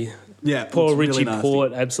nasty. Yeah, Poor it's really Richie nasty.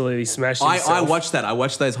 Port absolutely smashed himself. I watched that. I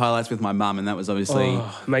watched those highlights with my mum, and that was obviously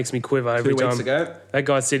Oh, makes me quiver every 2 time. weeks ago. That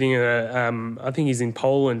guy's sitting in a, I think he's in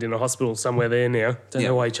Poland in a hospital somewhere there now. Don't Yeah.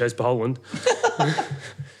 know why he chose Poland.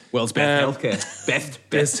 World's best healthcare.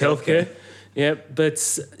 Best healthcare. Yeah,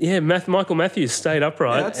 but yeah, Michael Matthews stayed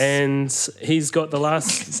upright, Yeah, and he's got the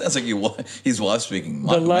last. Sounds like his wife speaking.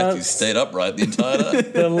 Michael last- Matthews stayed upright the entire day.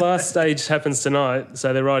 The last stage happens tonight,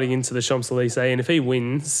 so they're riding into the Champs Elysees, and if he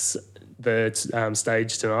wins the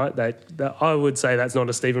stage tonight, that I would say that's not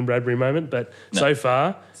a Stephen Bradbury moment, but so far,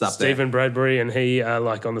 up there. Stephen Bradbury and he are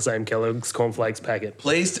like on the same Kellogg's cornflakes packet.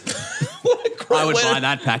 Please. What a great I would way to- buy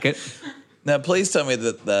that packet. Now, please tell me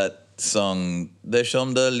that song, The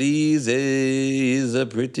Champs-Élysées is a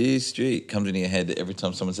pretty street, comes into your head every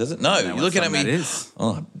time someone says it. No, you're what looking at song me. that is.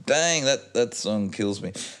 Oh, dang, that song kills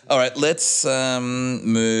me. All right, let's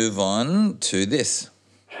move on to this.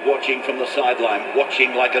 Watching from the sideline,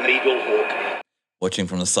 watching like an eagle hawk. Watching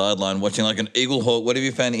from the sideline, watching like an eagle hawk. What have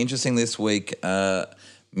you found interesting this week,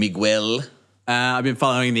 Miguel? I've been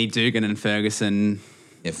following the Dugan and Ferguson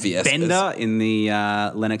Fiestas. bender in the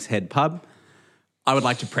Lennox Head pub. I would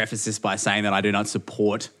like to preface this by saying that I do not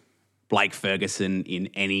support Blake Ferguson in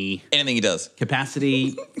any Anything he does.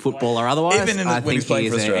 capacity, football or otherwise. Even I when he's think playing he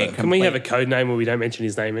for is Australia. Can we have a code name where we don't mention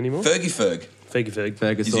his name anymore? Fergie Ferg. Fergie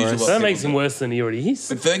Ferg. He's usually Fergusaurus. what That people makes him do. worse than he already is.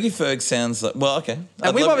 But Fergie Ferg sounds like, well, okay.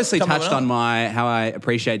 And we've obviously come touched on. on how I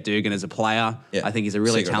appreciate Dugan as a player. Yeah. I think he's a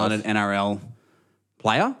really Secret talented life. NRL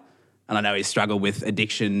player. And I know he's struggled with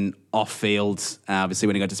addiction off field, obviously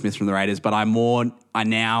when he got dismissed from the Raiders. But I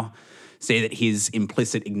now see that his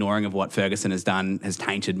implicit ignoring of what Ferguson has done has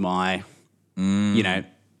tainted my,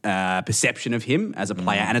 perception of him as a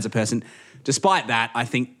player and as a person. Despite that, I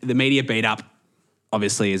think the media beat up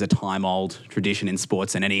obviously is a time-old tradition in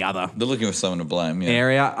sports and any other They're looking for someone to blame, yeah.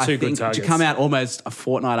 area. I Two good think to targets. come out almost a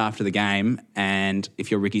fortnight after the game, and if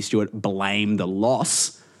you're Ricky Stewart, blame the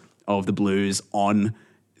loss of the Blues on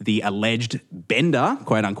the alleged bender,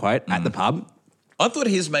 quote unquote, at the pub I thought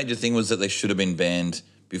his major thing was that they should have been banned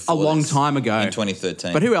before a long this, time ago in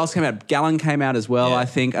 2013. But who else came out? Gallen came out as well, Yeah. I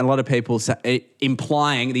think, and a lot of people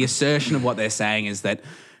implying the assertion of what they're saying is that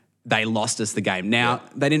they lost us the game. Now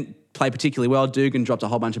they didn't play particularly well. Dugan dropped a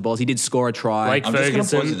whole bunch of balls. He did score a try. Blake I'm just going to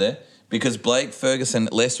Ferguson. pause you there because Blake Ferguson,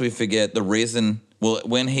 lest we forget, the reason, well,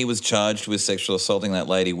 when he was charged with sexual assaulting that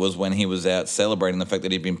lady was when he was out celebrating the fact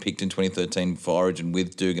that he'd been picked in 2013 for Origin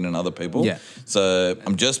with Dugan and other people. Yeah. So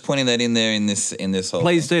I'm just pointing that in there in this whole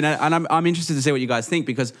Please thing. do, and I'm interested to see what you guys think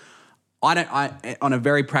because on a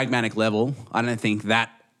very pragmatic level, I don't think that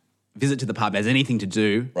visit to the pub has anything to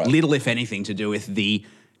do, Right. little if anything, to do with the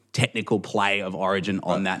technical play of Origin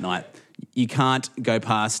on that night. You can't go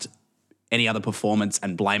past any other performance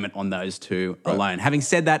and blame it on those two alone. Having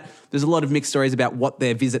said that, there's a lot of mixed stories about what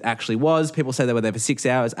their visit actually was. People say they were there for 6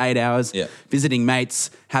 hours, 8 hours, Yeah. visiting mates,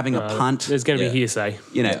 having a punt. There's going to Yeah. be hearsay.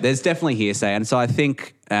 There's definitely hearsay. And so I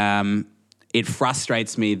think it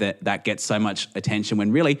frustrates me that gets so much attention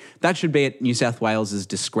when really that should be at New South Wales's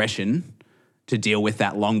discretion to deal with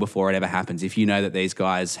that long before it ever happens. If you know that these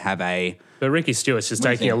guys have a... But Ricky Stewart's just do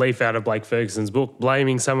you taking a think? leaf out of Blake Ferguson's book,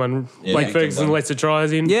 blaming someone. Yeah, Blake yeah, Ferguson blame. lets the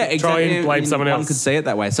tries in. Yeah, Try exactly. and blame someone One else. could see it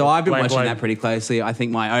that way. So I've been Blame, watching blame. that pretty closely. I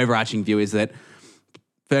think my overarching view is that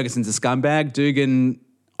Ferguson's a scumbag. Dugan,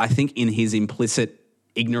 I think in his implicit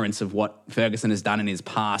ignorance of what Ferguson has done in his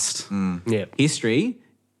past history,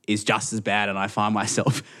 is just as bad, and I find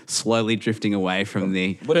myself slowly drifting away from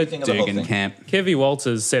the What do you think of the whole Dugan thing? camp. Kevy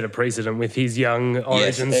Walters set a precedent with his young Origin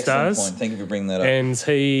excellent stars. point. Thank you for bringing that up. And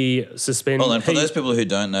he suspended... Hold on, for those people who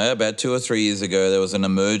don't know, about 2 or 3 years ago, there was an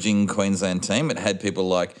emerging Queensland team. It had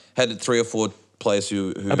people had 3 or 4 players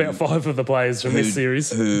who about 5 of the players from this series.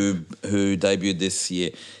 who debuted this year.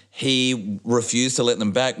 He refused to let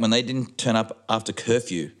them back when they didn't turn up after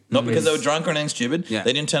curfew. Not because they were drunk or anything stupid. Yeah.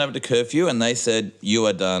 They didn't turn up to curfew, and they said, "You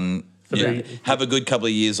are done. Have a good couple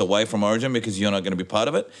of years away from Origin because you're not going to be part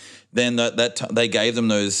of it." Then they gave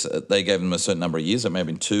them a certain number of years. It may have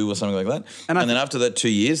been 2 or something like that. And then after that 2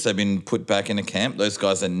 years, they've been put back into camp. Those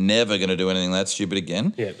guys are never going to do anything that stupid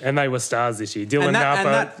again. Yeah, and they were stars this year. Dylan And Napa,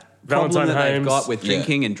 that Valentine problem that they've Holmes. got with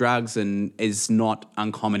drinking and drugs and is not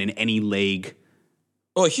uncommon in any league,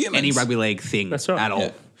 Or humans. any rugby league thing That's right. at all.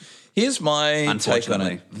 Yeah. Here's my take on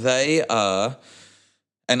Unfortunately. it. They are,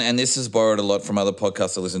 and this is borrowed a lot from other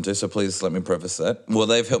podcasts I listen to, so please let me preface that. Well,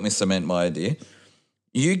 they've helped me cement my idea.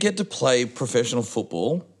 You get to play professional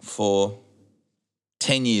football for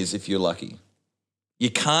 10 years if you're lucky. You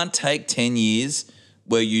can't take 10 years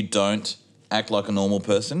where you don't act like a normal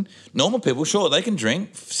person. Normal people, sure, they can drink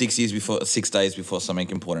 6 days before something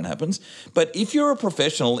important happens. But if you're a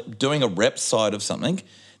professional doing a rep side of something,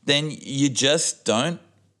 then you just don't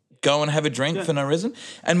go and have a drink for no reason.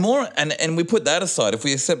 And we put that aside. If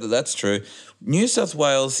we accept that that's true, New South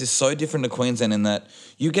Wales is so different to Queensland in that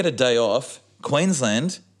you get a day off.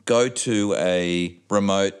 Queensland go to a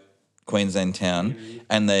remote Queensland town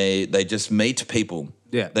and they just meet people.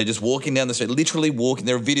 Yeah. They're just walking down the street, literally walking.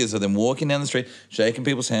 There are videos of them walking down the street, shaking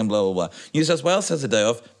people's hand, blah, blah, blah. New South Wales has a day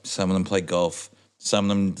off. Some of them play golf. Some of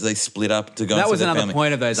them, they split up to go and That see was their another family.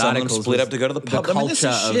 point of those Some articles. Some of them split was up to go to the pub. The I mean, this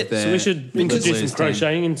culture is of shit. the- So we should introduce some Blues team.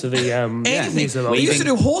 crocheting into the New Anything. South We Wales. used to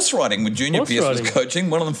do horse riding when Junior Horse Pierce was riding. coaching.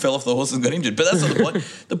 One of them fell off the horse and got injured. But that's not the point.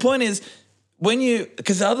 The point is,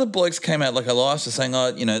 because other blokes came out like Elias was saying,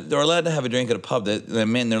 they're allowed to have a drink at a pub. They're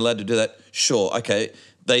men, they're allowed to do that. Sure, okay.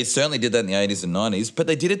 They certainly did that in the 80s and 90s, but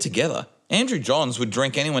they did it together. Andrew Johns would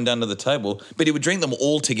drink anyone down to the table, but he would drink them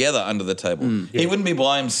all together under the table. He wouldn't be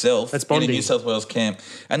by himself That's in a bonding. New South Wales camp.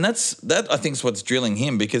 And that I think is what's drilling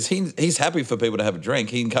him because he's happy for people to have a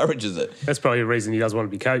drink. He encourages it That's probably the reason he doesn't want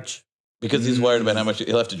to be coach. because he's worried about how much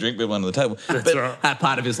he'll have to drink people under the table. That's right. That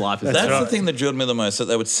part of his life is That's right. the thing that drilled me the most, that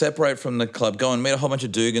they would separate from the club, go and meet a whole bunch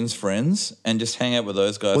of Dugan's friends and just hang out with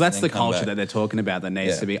those guys. Well, that's and the then come culture back. that they're talking about that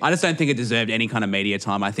needs Yeah. to be. I just don't think it deserved any kind of media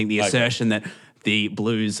time. I think the assertion that the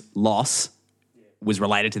Blues loss was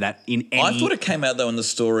related to that in any... I thought it came out, though, in the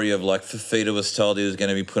story of, like, Fafita was told he was going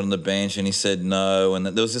to be put on the bench and he said no, and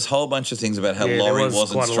there was this whole bunch of things about how Yeah, there Laurie was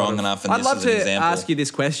wasn't quite a lot strong of- enough, and I'd this love was an to example. ask you this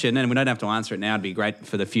question, and we don't have to answer it now. It'd be great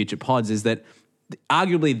for the future pods, is that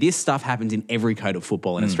arguably this stuff happens in every code of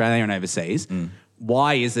football in Australia and overseas.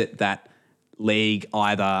 Why is it that league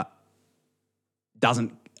either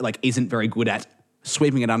isn't very good at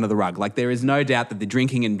sweeping it under the rug? Like, there is no doubt that the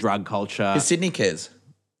drinking and drug culture Because Sydney cares.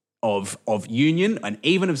 of union and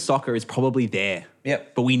even of soccer is probably there.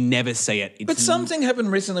 Yep. But we never see it. But something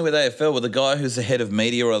happened recently with AFL with a guy who's the head of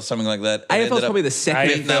media or something like that. AFL's ended up probably the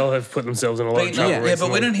second. AFL have put themselves in a lot of beaten trouble up. Yeah, but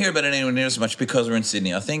recently. we don't hear about it anywhere near as much because we're in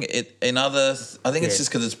Sydney. I think it's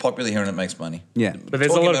just because it's popular here and it makes money. Yeah. But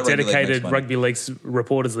there's Talking a lot of about rugby league makes dedicated money. rugby leagues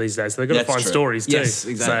reporters these days, so they've got to That's find true. stories too. Yes,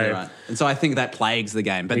 exactly So, right. And so I think that plagues the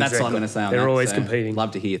game. But that's all I'm Exactly. going to say on They're that. always So competing.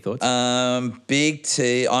 Love to hear your thoughts. Big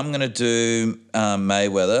T, I'm going to do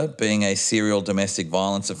Mayweather being a serial domestic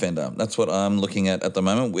violence offender. That's what I'm looking at the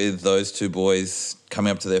moment with those two boys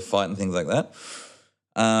coming up to their fight and things like that.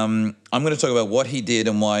 I'm going to talk about what he did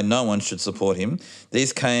and why no one should support him.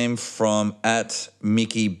 These came from at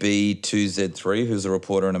Mickey B2Z3, who's a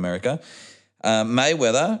reporter in America.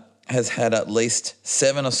 Mayweather has had at least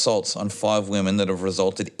 7 assaults on 5 women that have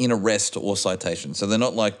resulted in arrest or citation. So they're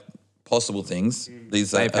not like possible things.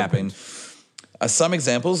 These They've have happened. been... some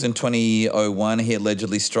examples, in 2001, he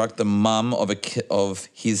allegedly struck the mum of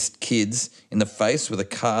his kids in the face with a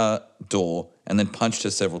car door and then punched her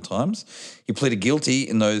several times. He pleaded guilty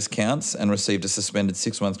in those counts and received a suspended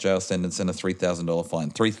 6-month jail sentence and a $3,000 fine.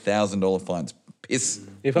 $3,000 fines. Piss.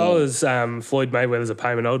 if I was Floyd Mayweather's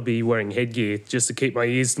opponent, I would be wearing headgear just to keep my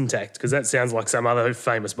ears intact because that sounds like some other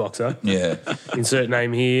famous boxer. Yeah. Insert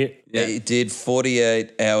name here. He did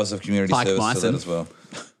 48 hours of community Pike service for Bison. that as well.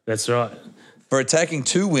 That's right. For attacking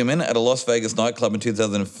 2 women at a Las Vegas nightclub in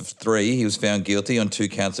 2003, he was found guilty on 2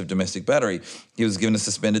 counts of domestic battery. He was given a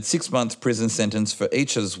suspended 6-month prison sentence for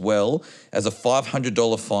each, as well as a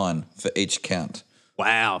 $500 fine for each count.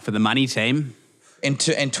 Wow. For the money team. in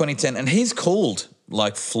 2010, and he's called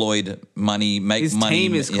like Floyd Money, make His money.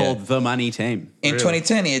 team is called the Money Team. In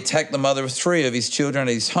 2010, he attacked the mother of 3 of his children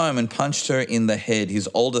at his home and punched her in the head. His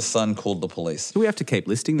oldest son called the police. Do we have to keep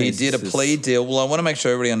listing He these? did a This is- plea deal. Well, I want to make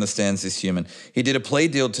sure everybody understands this human. He did a plea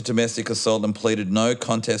deal to domestic assault and pleaded no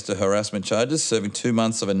contest to harassment charges, serving 2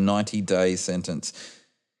 months of a 90-day sentence.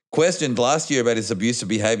 Questioned last year about his abusive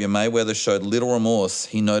behaviour, Mayweather showed little remorse.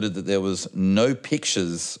 He noted that there was no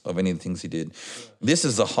pictures of any of the things he did. This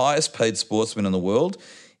is the highest paid sportsman in the world.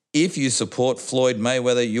 If you support Floyd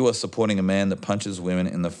Mayweather, you are supporting a man that punches women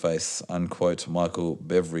in the face, unquote, Michael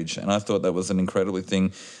Beveridge. And I thought that was an incredibly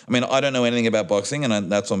thing. I mean, I don't know anything about boxing,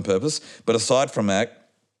 and that's on purpose. But aside from that,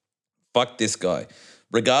 fuck this guy.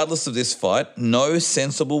 Regardless of this fight, no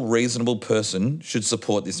sensible, reasonable person should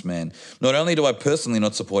support this man. Not only do I personally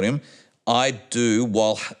not support him, I do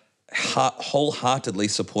while wholeheartedly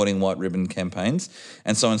supporting white ribbon campaigns.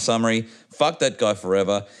 And so in summary, fuck that guy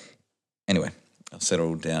forever. Anyway, I'll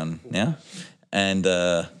settle down now. And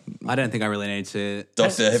I don't think I really need to.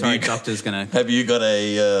 Doctor, Doctor's going to. have you got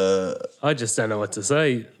a? I just don't know what to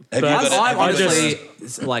say. Have you got I'm I just-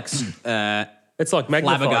 honestly like It's like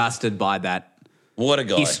magnified. flabbergasted by that What a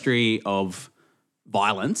guy! history of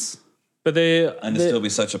violence. But they're And to still be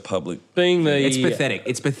such a public. being the It's pathetic.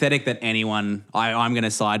 It's pathetic that anyone. I'm going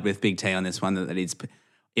to side with Big T on this one. That it's.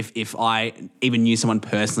 If I even knew someone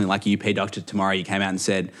personally like you, P Doctor, tomorrow you came out and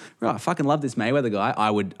said, "Right, I fucking love this Mayweather guy," I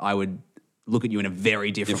would look at you in a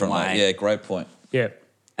very different way. Yeah, great point. Yeah.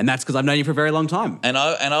 And that's because I've known you for a very long time. And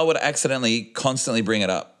I would accidentally constantly bring it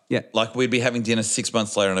up. Yeah. Like we'd be having dinner 6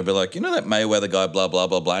 months later and I'd be like, you know that Mayweather guy, blah, blah,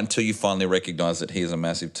 blah, blah, until you finally recognise that he is a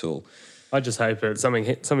massive tool. I just hope that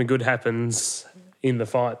something good happens in the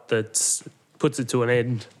fight that puts it to an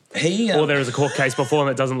end. Or Or there is a court case before him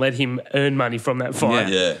that doesn't let him earn money from that fight.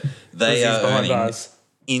 Yeah. They He's are behind earning bars.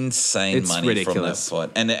 insane It's money ridiculous. from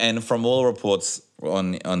that fight. And from all reports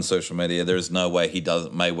on social media, there is no way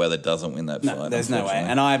Mayweather doesn't win that fight. There's no way.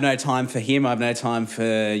 unfortunately. And I have no time for him. I have no time for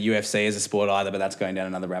UFC as a sport either, but that's going down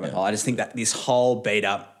another rabbit hole. I just think that this whole beat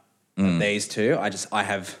up of these two, I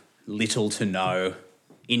have little to no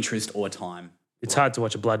interest or time. It's hard to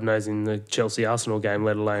watch a blood nose in the Chelsea-Arsenal game,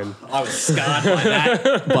 let alone... I was scarred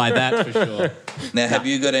by that for sure. Now, have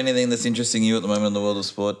you got anything that's interesting you at the moment in the world of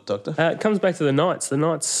sport, Doctor? It comes back to the Knights. The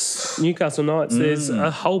Knights, Newcastle Knights, there's a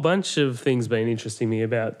whole bunch of things been interesting me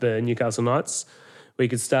about the Newcastle Knights. We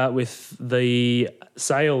could start with the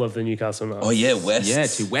sale of the Newcastle Knights. Oh, yeah, West. Yeah,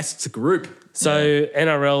 to West's group. So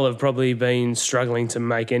NRL have probably been struggling to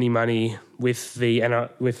make any money with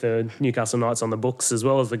the Newcastle Knights on the books as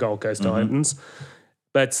well as the Gold Coast Titans,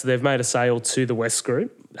 but they've made a sale to the West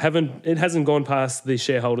Group. It hasn't gone past the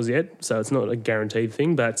shareholders yet, so it's not a guaranteed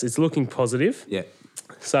thing, but it's looking positive. Yeah.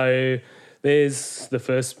 So there's the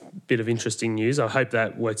first bit of interesting news. I hope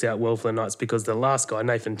that works out well for the Knights because the last guy,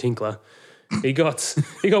 Nathan Tinkler, he got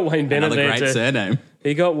Wayne Bennett Another there. great surname.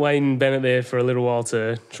 He got Wayne Bennett there for a little while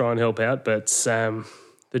to try and help out, but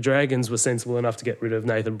the Dragons were sensible enough to get rid of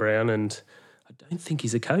Nathan Brown, and I don't think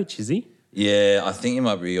he's a coach, is he? Yeah, I think you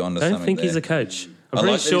might be onto I something don't think he's there. a coach. I'm I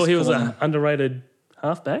pretty like that sure he's he was calling- an underrated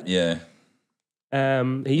halfback. Yeah.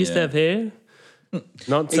 He used to Yeah. have hair.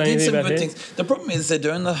 Not He saying did anything some about good hair. things. The problem is they're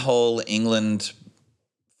doing the whole England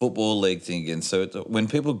Football League thing again. So when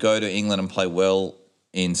people go to England and play well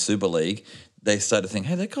in Super League, they start to think,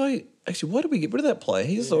 hey, that guy, actually, why did we get rid of that player?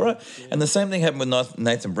 He's all right. Yeah. And the same thing happened with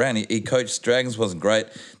Nathan Brown. He coached Dragons, wasn't great.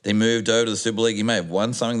 They moved over to the Super League. He may have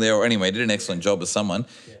won something there, or anyway, did an excellent job with someone.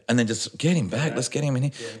 Yeah. And then just get him back. Let's get him in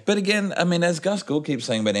here. Yeah. But again, I mean, as Gus Gould keeps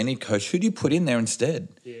saying about any coach, who do you put in there instead?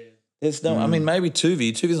 Yeah. There's no, I mean, maybe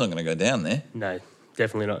Tuvey. Tuvey's not going to go down there. No,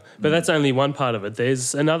 definitely not. But that's only one part of it.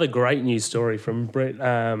 There's another great news story from Trent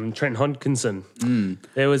Hodkinson.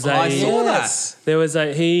 There was I saw that. There was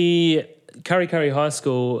Curry High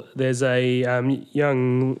School, there's a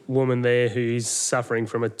young woman there who's suffering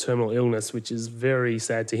from a terminal illness, which is very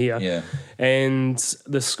sad to hear. Yeah. And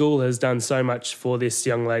the school has done so much for this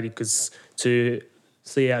young lady to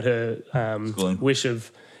see out her wish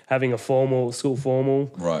of having a school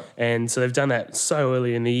formal. Right. And so they've done that so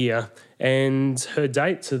early in the year. And her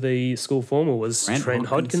date to the school formal was Trent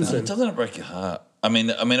Hodkinson. Doesn't it break your heart? I mean,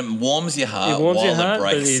 it warms your heart. It warms while your heart, it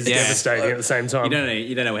but breaks. it's devastating at the same time.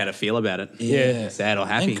 You don't know how to feel about it. Yeah. Sad or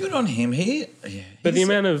happy. And good on him. But the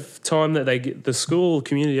amount of time that the school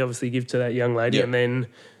community obviously give to that young lady, Yeah. and then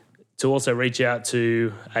to also reach out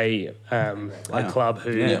to a club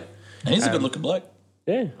who, Yeah. And he's a good-looking bloke.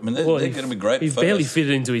 yeah. I mean, they're going to be great. He's photos. barely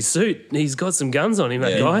fitted into his suit. He's got some guns on him,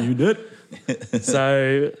 that guy.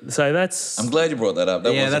 So that's I'm glad you brought that up.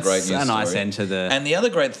 That was a that's great news a nice story. end to the. And the other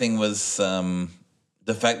great thing was the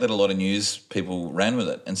the fact that a lot of news people ran with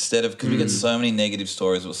it instead of, because we get so many negative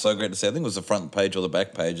stories. It was so great to see. I think it was the front page or the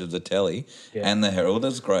back page of the Telly and the Herald. That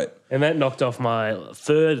was great. And that knocked off my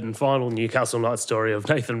third and final Newcastle Knights story of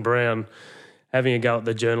Nathan Brown having a go at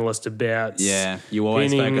the journalist about you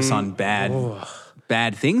always spinning- focus on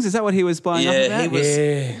bad things. Is that what he was blowing up Yeah, about? he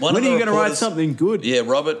was. One When of are the you going to write reporters- something good? Yeah,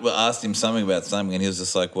 Robert asked him something about something, and he was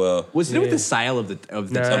just like, "Well, Was it with the sale of the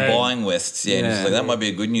No. buying Wests." Yeah, and he's Yeah. like, "That might be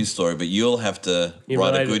a good news story, but you'll have to You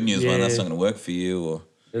write a might- good news one. That's yeah. not going to work for you." Or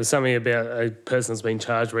There was something about a person that's been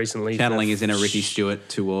charged recently. channeling for, his inner Ricky Stewart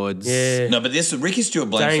towards. Yeah. no, but this Ricky Stewart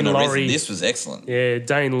blamed for Dane no Laurie. reason. This was excellent. Yeah,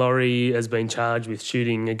 Dane Laurie has been charged with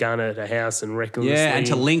shooting a gun at a house and recklessly. Yeah, and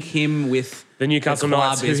to link him with the Newcastle the club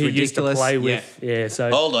Knights, who is he used to ridiculous. play with. Yeah, so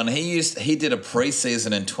Hold on, he did a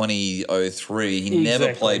preseason in 2003. He never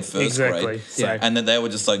Exactly, played first exactly. grade, So- and then they were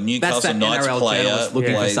just like that's Newcastle that Knights NRL player journalist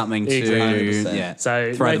looking for played- something to 100%. yeah.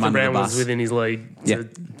 so throw them Nathan under Brown the was bus. within his league to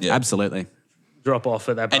Yeah. Absolutely. drop off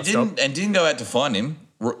at that bus and stop. didn't go out to find him.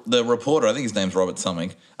 The reporter, I think his name's Robert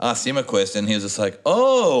something, asked him a question. He was just like,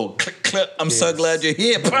 "Oh, click, click, I'm so glad you're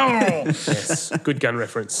here." Yes, good gun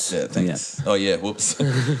reference. Yeah, thanks. Oh, yeah, whoops.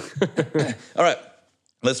 All right,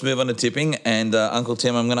 let's move on to tipping. And Uncle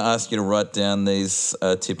Tim, I'm going to ask you to write down these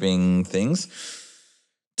tipping things.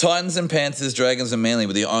 Titans and Panthers, Dragons and Manly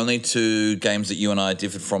were the only two games that you and I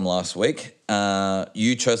differed from last week.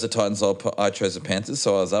 You chose the Titans, I chose the Panthers,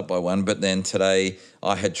 so I was up by one. But then today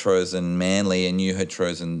I had chosen Manly and you had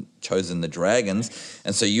chosen the Dragons.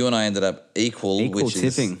 And so you and I ended up equal which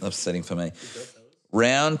tipping. is upsetting for me.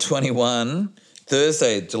 Round 21,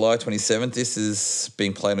 Thursday, July 27th. This is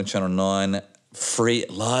being played on Channel 9,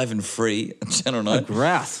 live and free on Channel 9.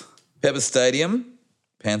 Grouse. Pepper Stadium,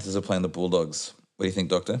 Panthers are playing the Bulldogs. What do you think,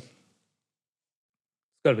 Doctor? It's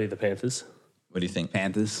got to be the Panthers. What do you think?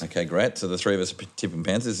 Panthers. Okay, great. So the three of us are tipping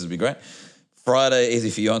Panthers. This would be great. Friday,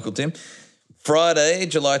 easy for you, Uncle Tim. Friday,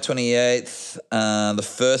 July 28th,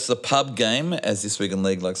 the pub game, as This Week in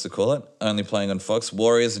League likes to call it, only playing on Fox.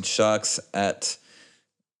 Warriors and Sharks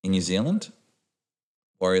in New Zealand.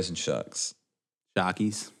 Warriors and Sharks.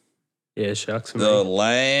 Sharkies. Yeah, Sharks for me. Oh,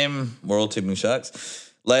 lame. We're all tipping Sharks.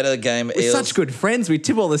 Later, the game We're Eels. such good friends. We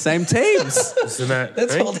tip all the same teams. Isn't that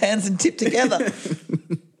Let's right? hold hands and tip together.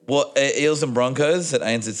 Eels and Broncos at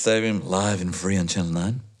ANZ Stadium, live and free on Channel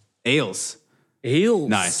 9. Eels. Eels.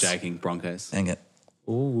 No, it's joking. Broncos. Dang it.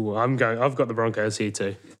 Ooh, I've got the Broncos here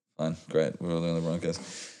too. Fine, great. We're all doing the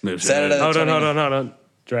Broncos. Move Saturday, the Hold 29th on.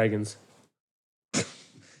 Dragons.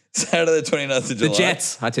 Saturday, the 29th of The July.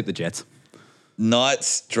 Jets. I tip the Jets.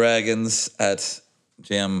 Knights, Dragons at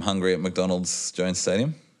I'm hungry at McDonald's Jones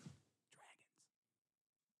Stadium.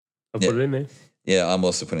 I'll put it in there. Yeah, I'm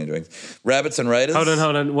also putting Dragons. Rabbits and Raiders. Hold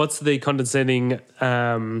on. What's the condescending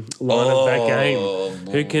line of that game?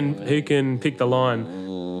 Who can pick the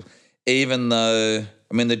line? Even though,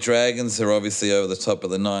 I mean, the Dragons are obviously over the top of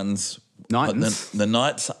the Knights. The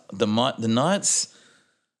Knights.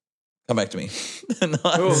 Come back to me. The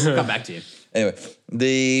Knights. Come back to you. Anyway,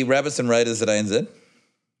 the Rabbits and Raiders at ANZ.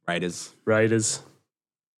 Raiders.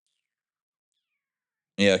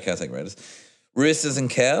 Yeah, okay, I'll take Raiders. Roosters and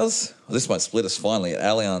Cows. Well, this might split us finally at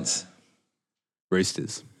Allianz.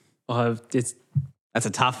 Roosters. It That's a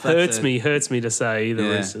tough. hurts me to say the Yeah.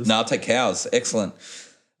 Roosters. No, I'll take Cows. Excellent.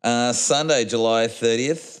 Sunday, July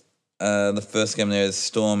 30th. The first game there is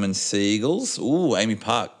Storm and Seagulls. Ooh, Amy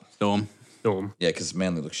Park. Storm. Storm. Yeah, because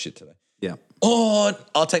Manly looks shit today. Yeah. Oh,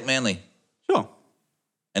 I'll take Manly. Sure.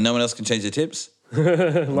 And no one else can change their tips?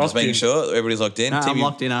 Just making sure everybody's locked in. No, I'm Timmy-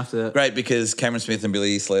 locked in after. Great, because Cameron Smith and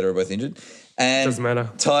Billy Slater are both injured. And Doesn't matter.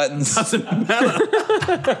 Titans. Doesn't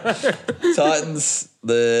matter. Titans,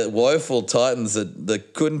 the woeful Titans that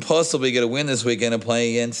couldn't possibly get a win this weekend are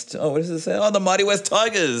playing against, what does it say? Oh, the Mighty West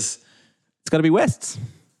Tigers. It's got to be Wests.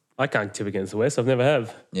 I can't tip against the West. I've never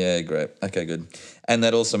have. Yeah, great. Okay, good. And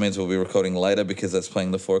that also means we'll be recording later because that's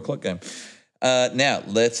playing the 4:00 game. Now,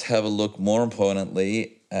 let's have a look more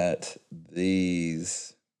importantly at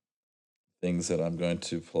these things that I'm going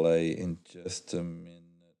to play in just a minute.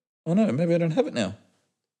 Oh, no, maybe I don't have it now.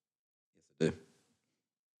 Yes, I do.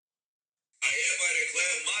 I hereby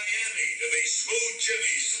declare Miami to be Smooth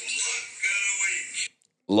Jimmy's Lock of the Week.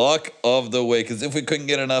 Lock of the week. As if we couldn't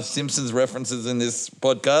get enough Simpsons references in this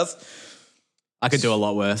podcast. I could do a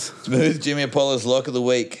lot worse. Smooth Jimmy Apollo's lock of the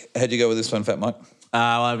week. How'd you go with this one, Fat Mike?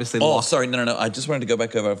 Well, obviously. Oh, lock. sorry. No. I just wanted to go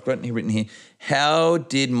back over. I've got it written here. How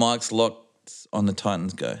did Mike's locks on the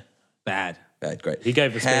Titans go? Bad. Bad, great. He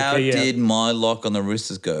gave us How back, yeah. did my lock on the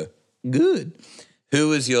Roosters go? Good.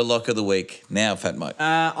 Who is your lock of the week now, Fat Mike?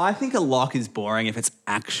 I think a lock is boring if it's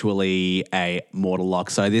actually a mortal lock.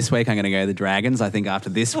 So this week I'm going to go the Dragons. I think after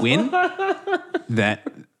this win, that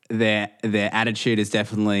their attitude is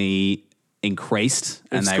definitely increased,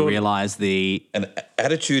 and they realise An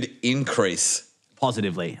attitude increase.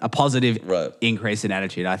 a positive Right. increase in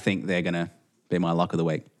attitude. I think they're going to be my lock of the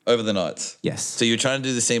week. Over the Knights. Yes. So you're trying to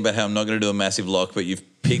do this thing about how I'm not going to do a massive lock, but you've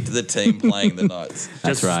picked the team playing the Knights.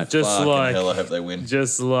 That's right. Just Fucking like hell, I hope they win.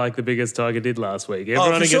 just like the biggest Tiger did last week. Everyone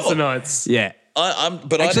for against sure. the Knights. Yeah. But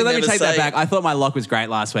Actually, I let didn't me take that say- back. I thought my lock was great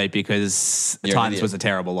last week because the You're an Titans idiot. was a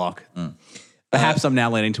terrible lock. Perhaps I'm now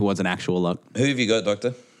leaning towards an actual lock. Who have you got,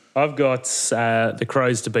 Doctor? I've got the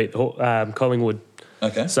Crows to beat Collingwood.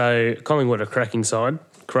 Okay. So Collingwood are cracking side.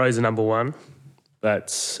 Crows are number one.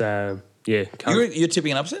 But yeah. You're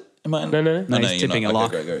tipping an upset? Am I? No. No, he's you're tipping not. a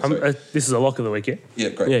lock. Okay, great. Sorry. This is a lock of the week, yeah? Yeah,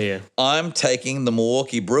 great. Yeah. I'm taking the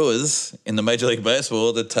Milwaukee Brewers in the Major League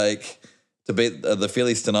Baseball to beat the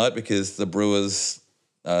Phillies tonight because the Brewers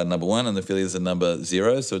are number one and the Phillies are number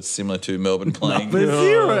 0. So it's similar to Melbourne playing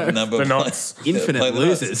Zero. The Knights. Infinite playing the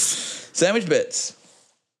Knights. losers. Sandwich bets.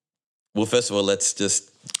 Well, first of all, let's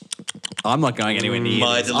just I'm not going anywhere near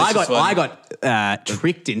My this. delicious one. I got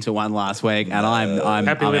tricked into one last week, and I'm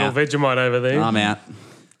Happy I'm little out. Vegemite over there. I'm out.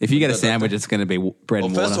 If you get a sandwich, it's going to be bread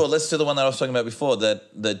and water. First of all, let's do the one that I was talking about before.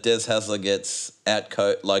 That Des Hasler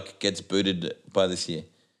gets booted by this year.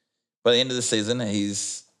 By the end of the season,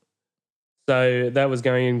 he's So that was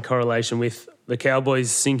going in correlation with the Cowboys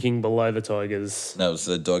sinking below the Tigers. no, it was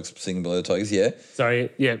the Dogs singing below the Tigers. Yeah, Sorry,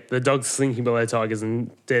 yeah, the Dogs sinking below Tigers and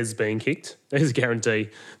Des being kicked. There's a guarantee.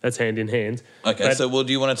 That's hand in hand. okay. But- So,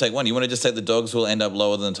 do you want to take one? You want to just take the Dogs will end up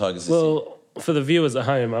lower than the Tigers? This year? Well, for the viewers at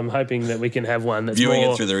home, I'm hoping that we can have one that's Viewing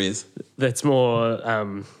more it through their ears.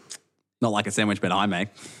 Not like a sandwich bet I make.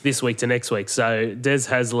 this week to next week. So Des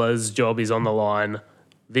Hasler's job is on the line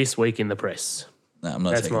this week in the press. No, I'm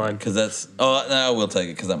not That's taking mine. because that's. Oh no, I will take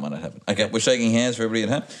it because that might not happen. Okay, we're shaking hands for everybody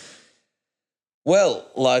at home. Well,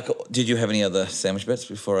 did you have any other sandwich bets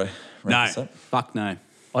before I wrap this up? Fuck no.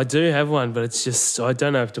 I do have one, but it's just I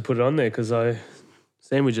don't know if to put it on there because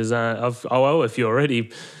sandwiches aren't. I owe a few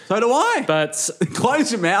already, So do I. but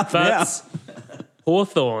Close your mouth now.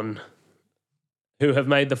 Hawthorn, who have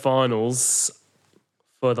made the finals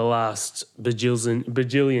for the last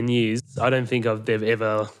bajillion years, I don't think they've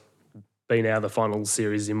ever been out of the final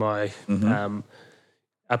series in my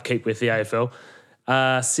upkeep with the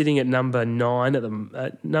AFL. Sitting at number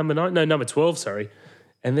 12, sorry.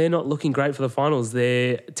 And they're not looking great for the finals.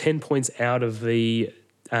 They're 10 points out of the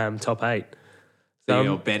top 8. So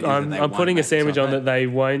your bet is that I'm they won't putting a make the sandwich top on eight? that they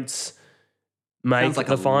won't make Sounds like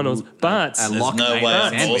the a finals. But a There's lock no made way a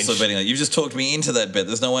I'm sandwich. also betting on it. You've just talked me into that bet.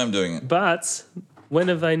 There's no way I'm doing it. But when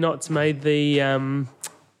have they not made the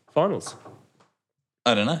finals?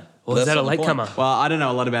 I don't know. Or is That's that a not the point. latecomer? Well, I don't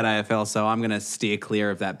know a lot about AFL, so I'm going to steer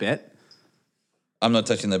clear of that bet. I'm not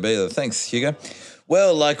touching that bet either. Thanks, Hugo.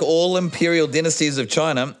 Well, like all imperial dynasties of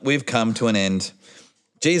China, we've come to an end.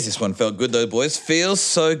 Geez, this one felt good though, boys. Feels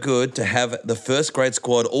so good to have the first grade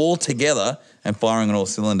squad all together and firing on all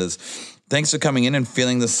cylinders. Thanks for coming in and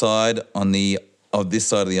feeling the side of this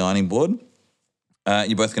side of the ironing board.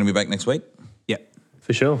 You're both going to be back next week? Yep.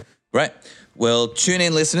 For sure. Great. Well, tune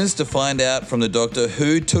in, listeners, to find out from the doctor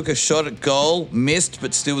who took a shot at goal, missed,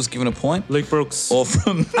 but still was given a point. Luke Brooks. Or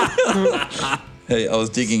from... Hey, I was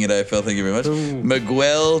digging at AFL, thank you very much.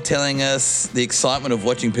 Miguel telling us the excitement of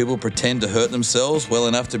watching people pretend to hurt themselves well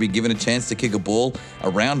enough to be given a chance to kick a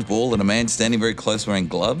round ball, and a man standing very close wearing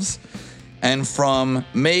gloves. And from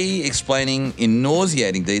me explaining in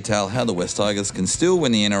nauseating detail how the West Tigers can still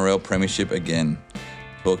win the NRL Premiership again.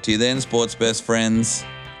 Talk to you then, sports best friends.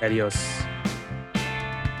 Adios.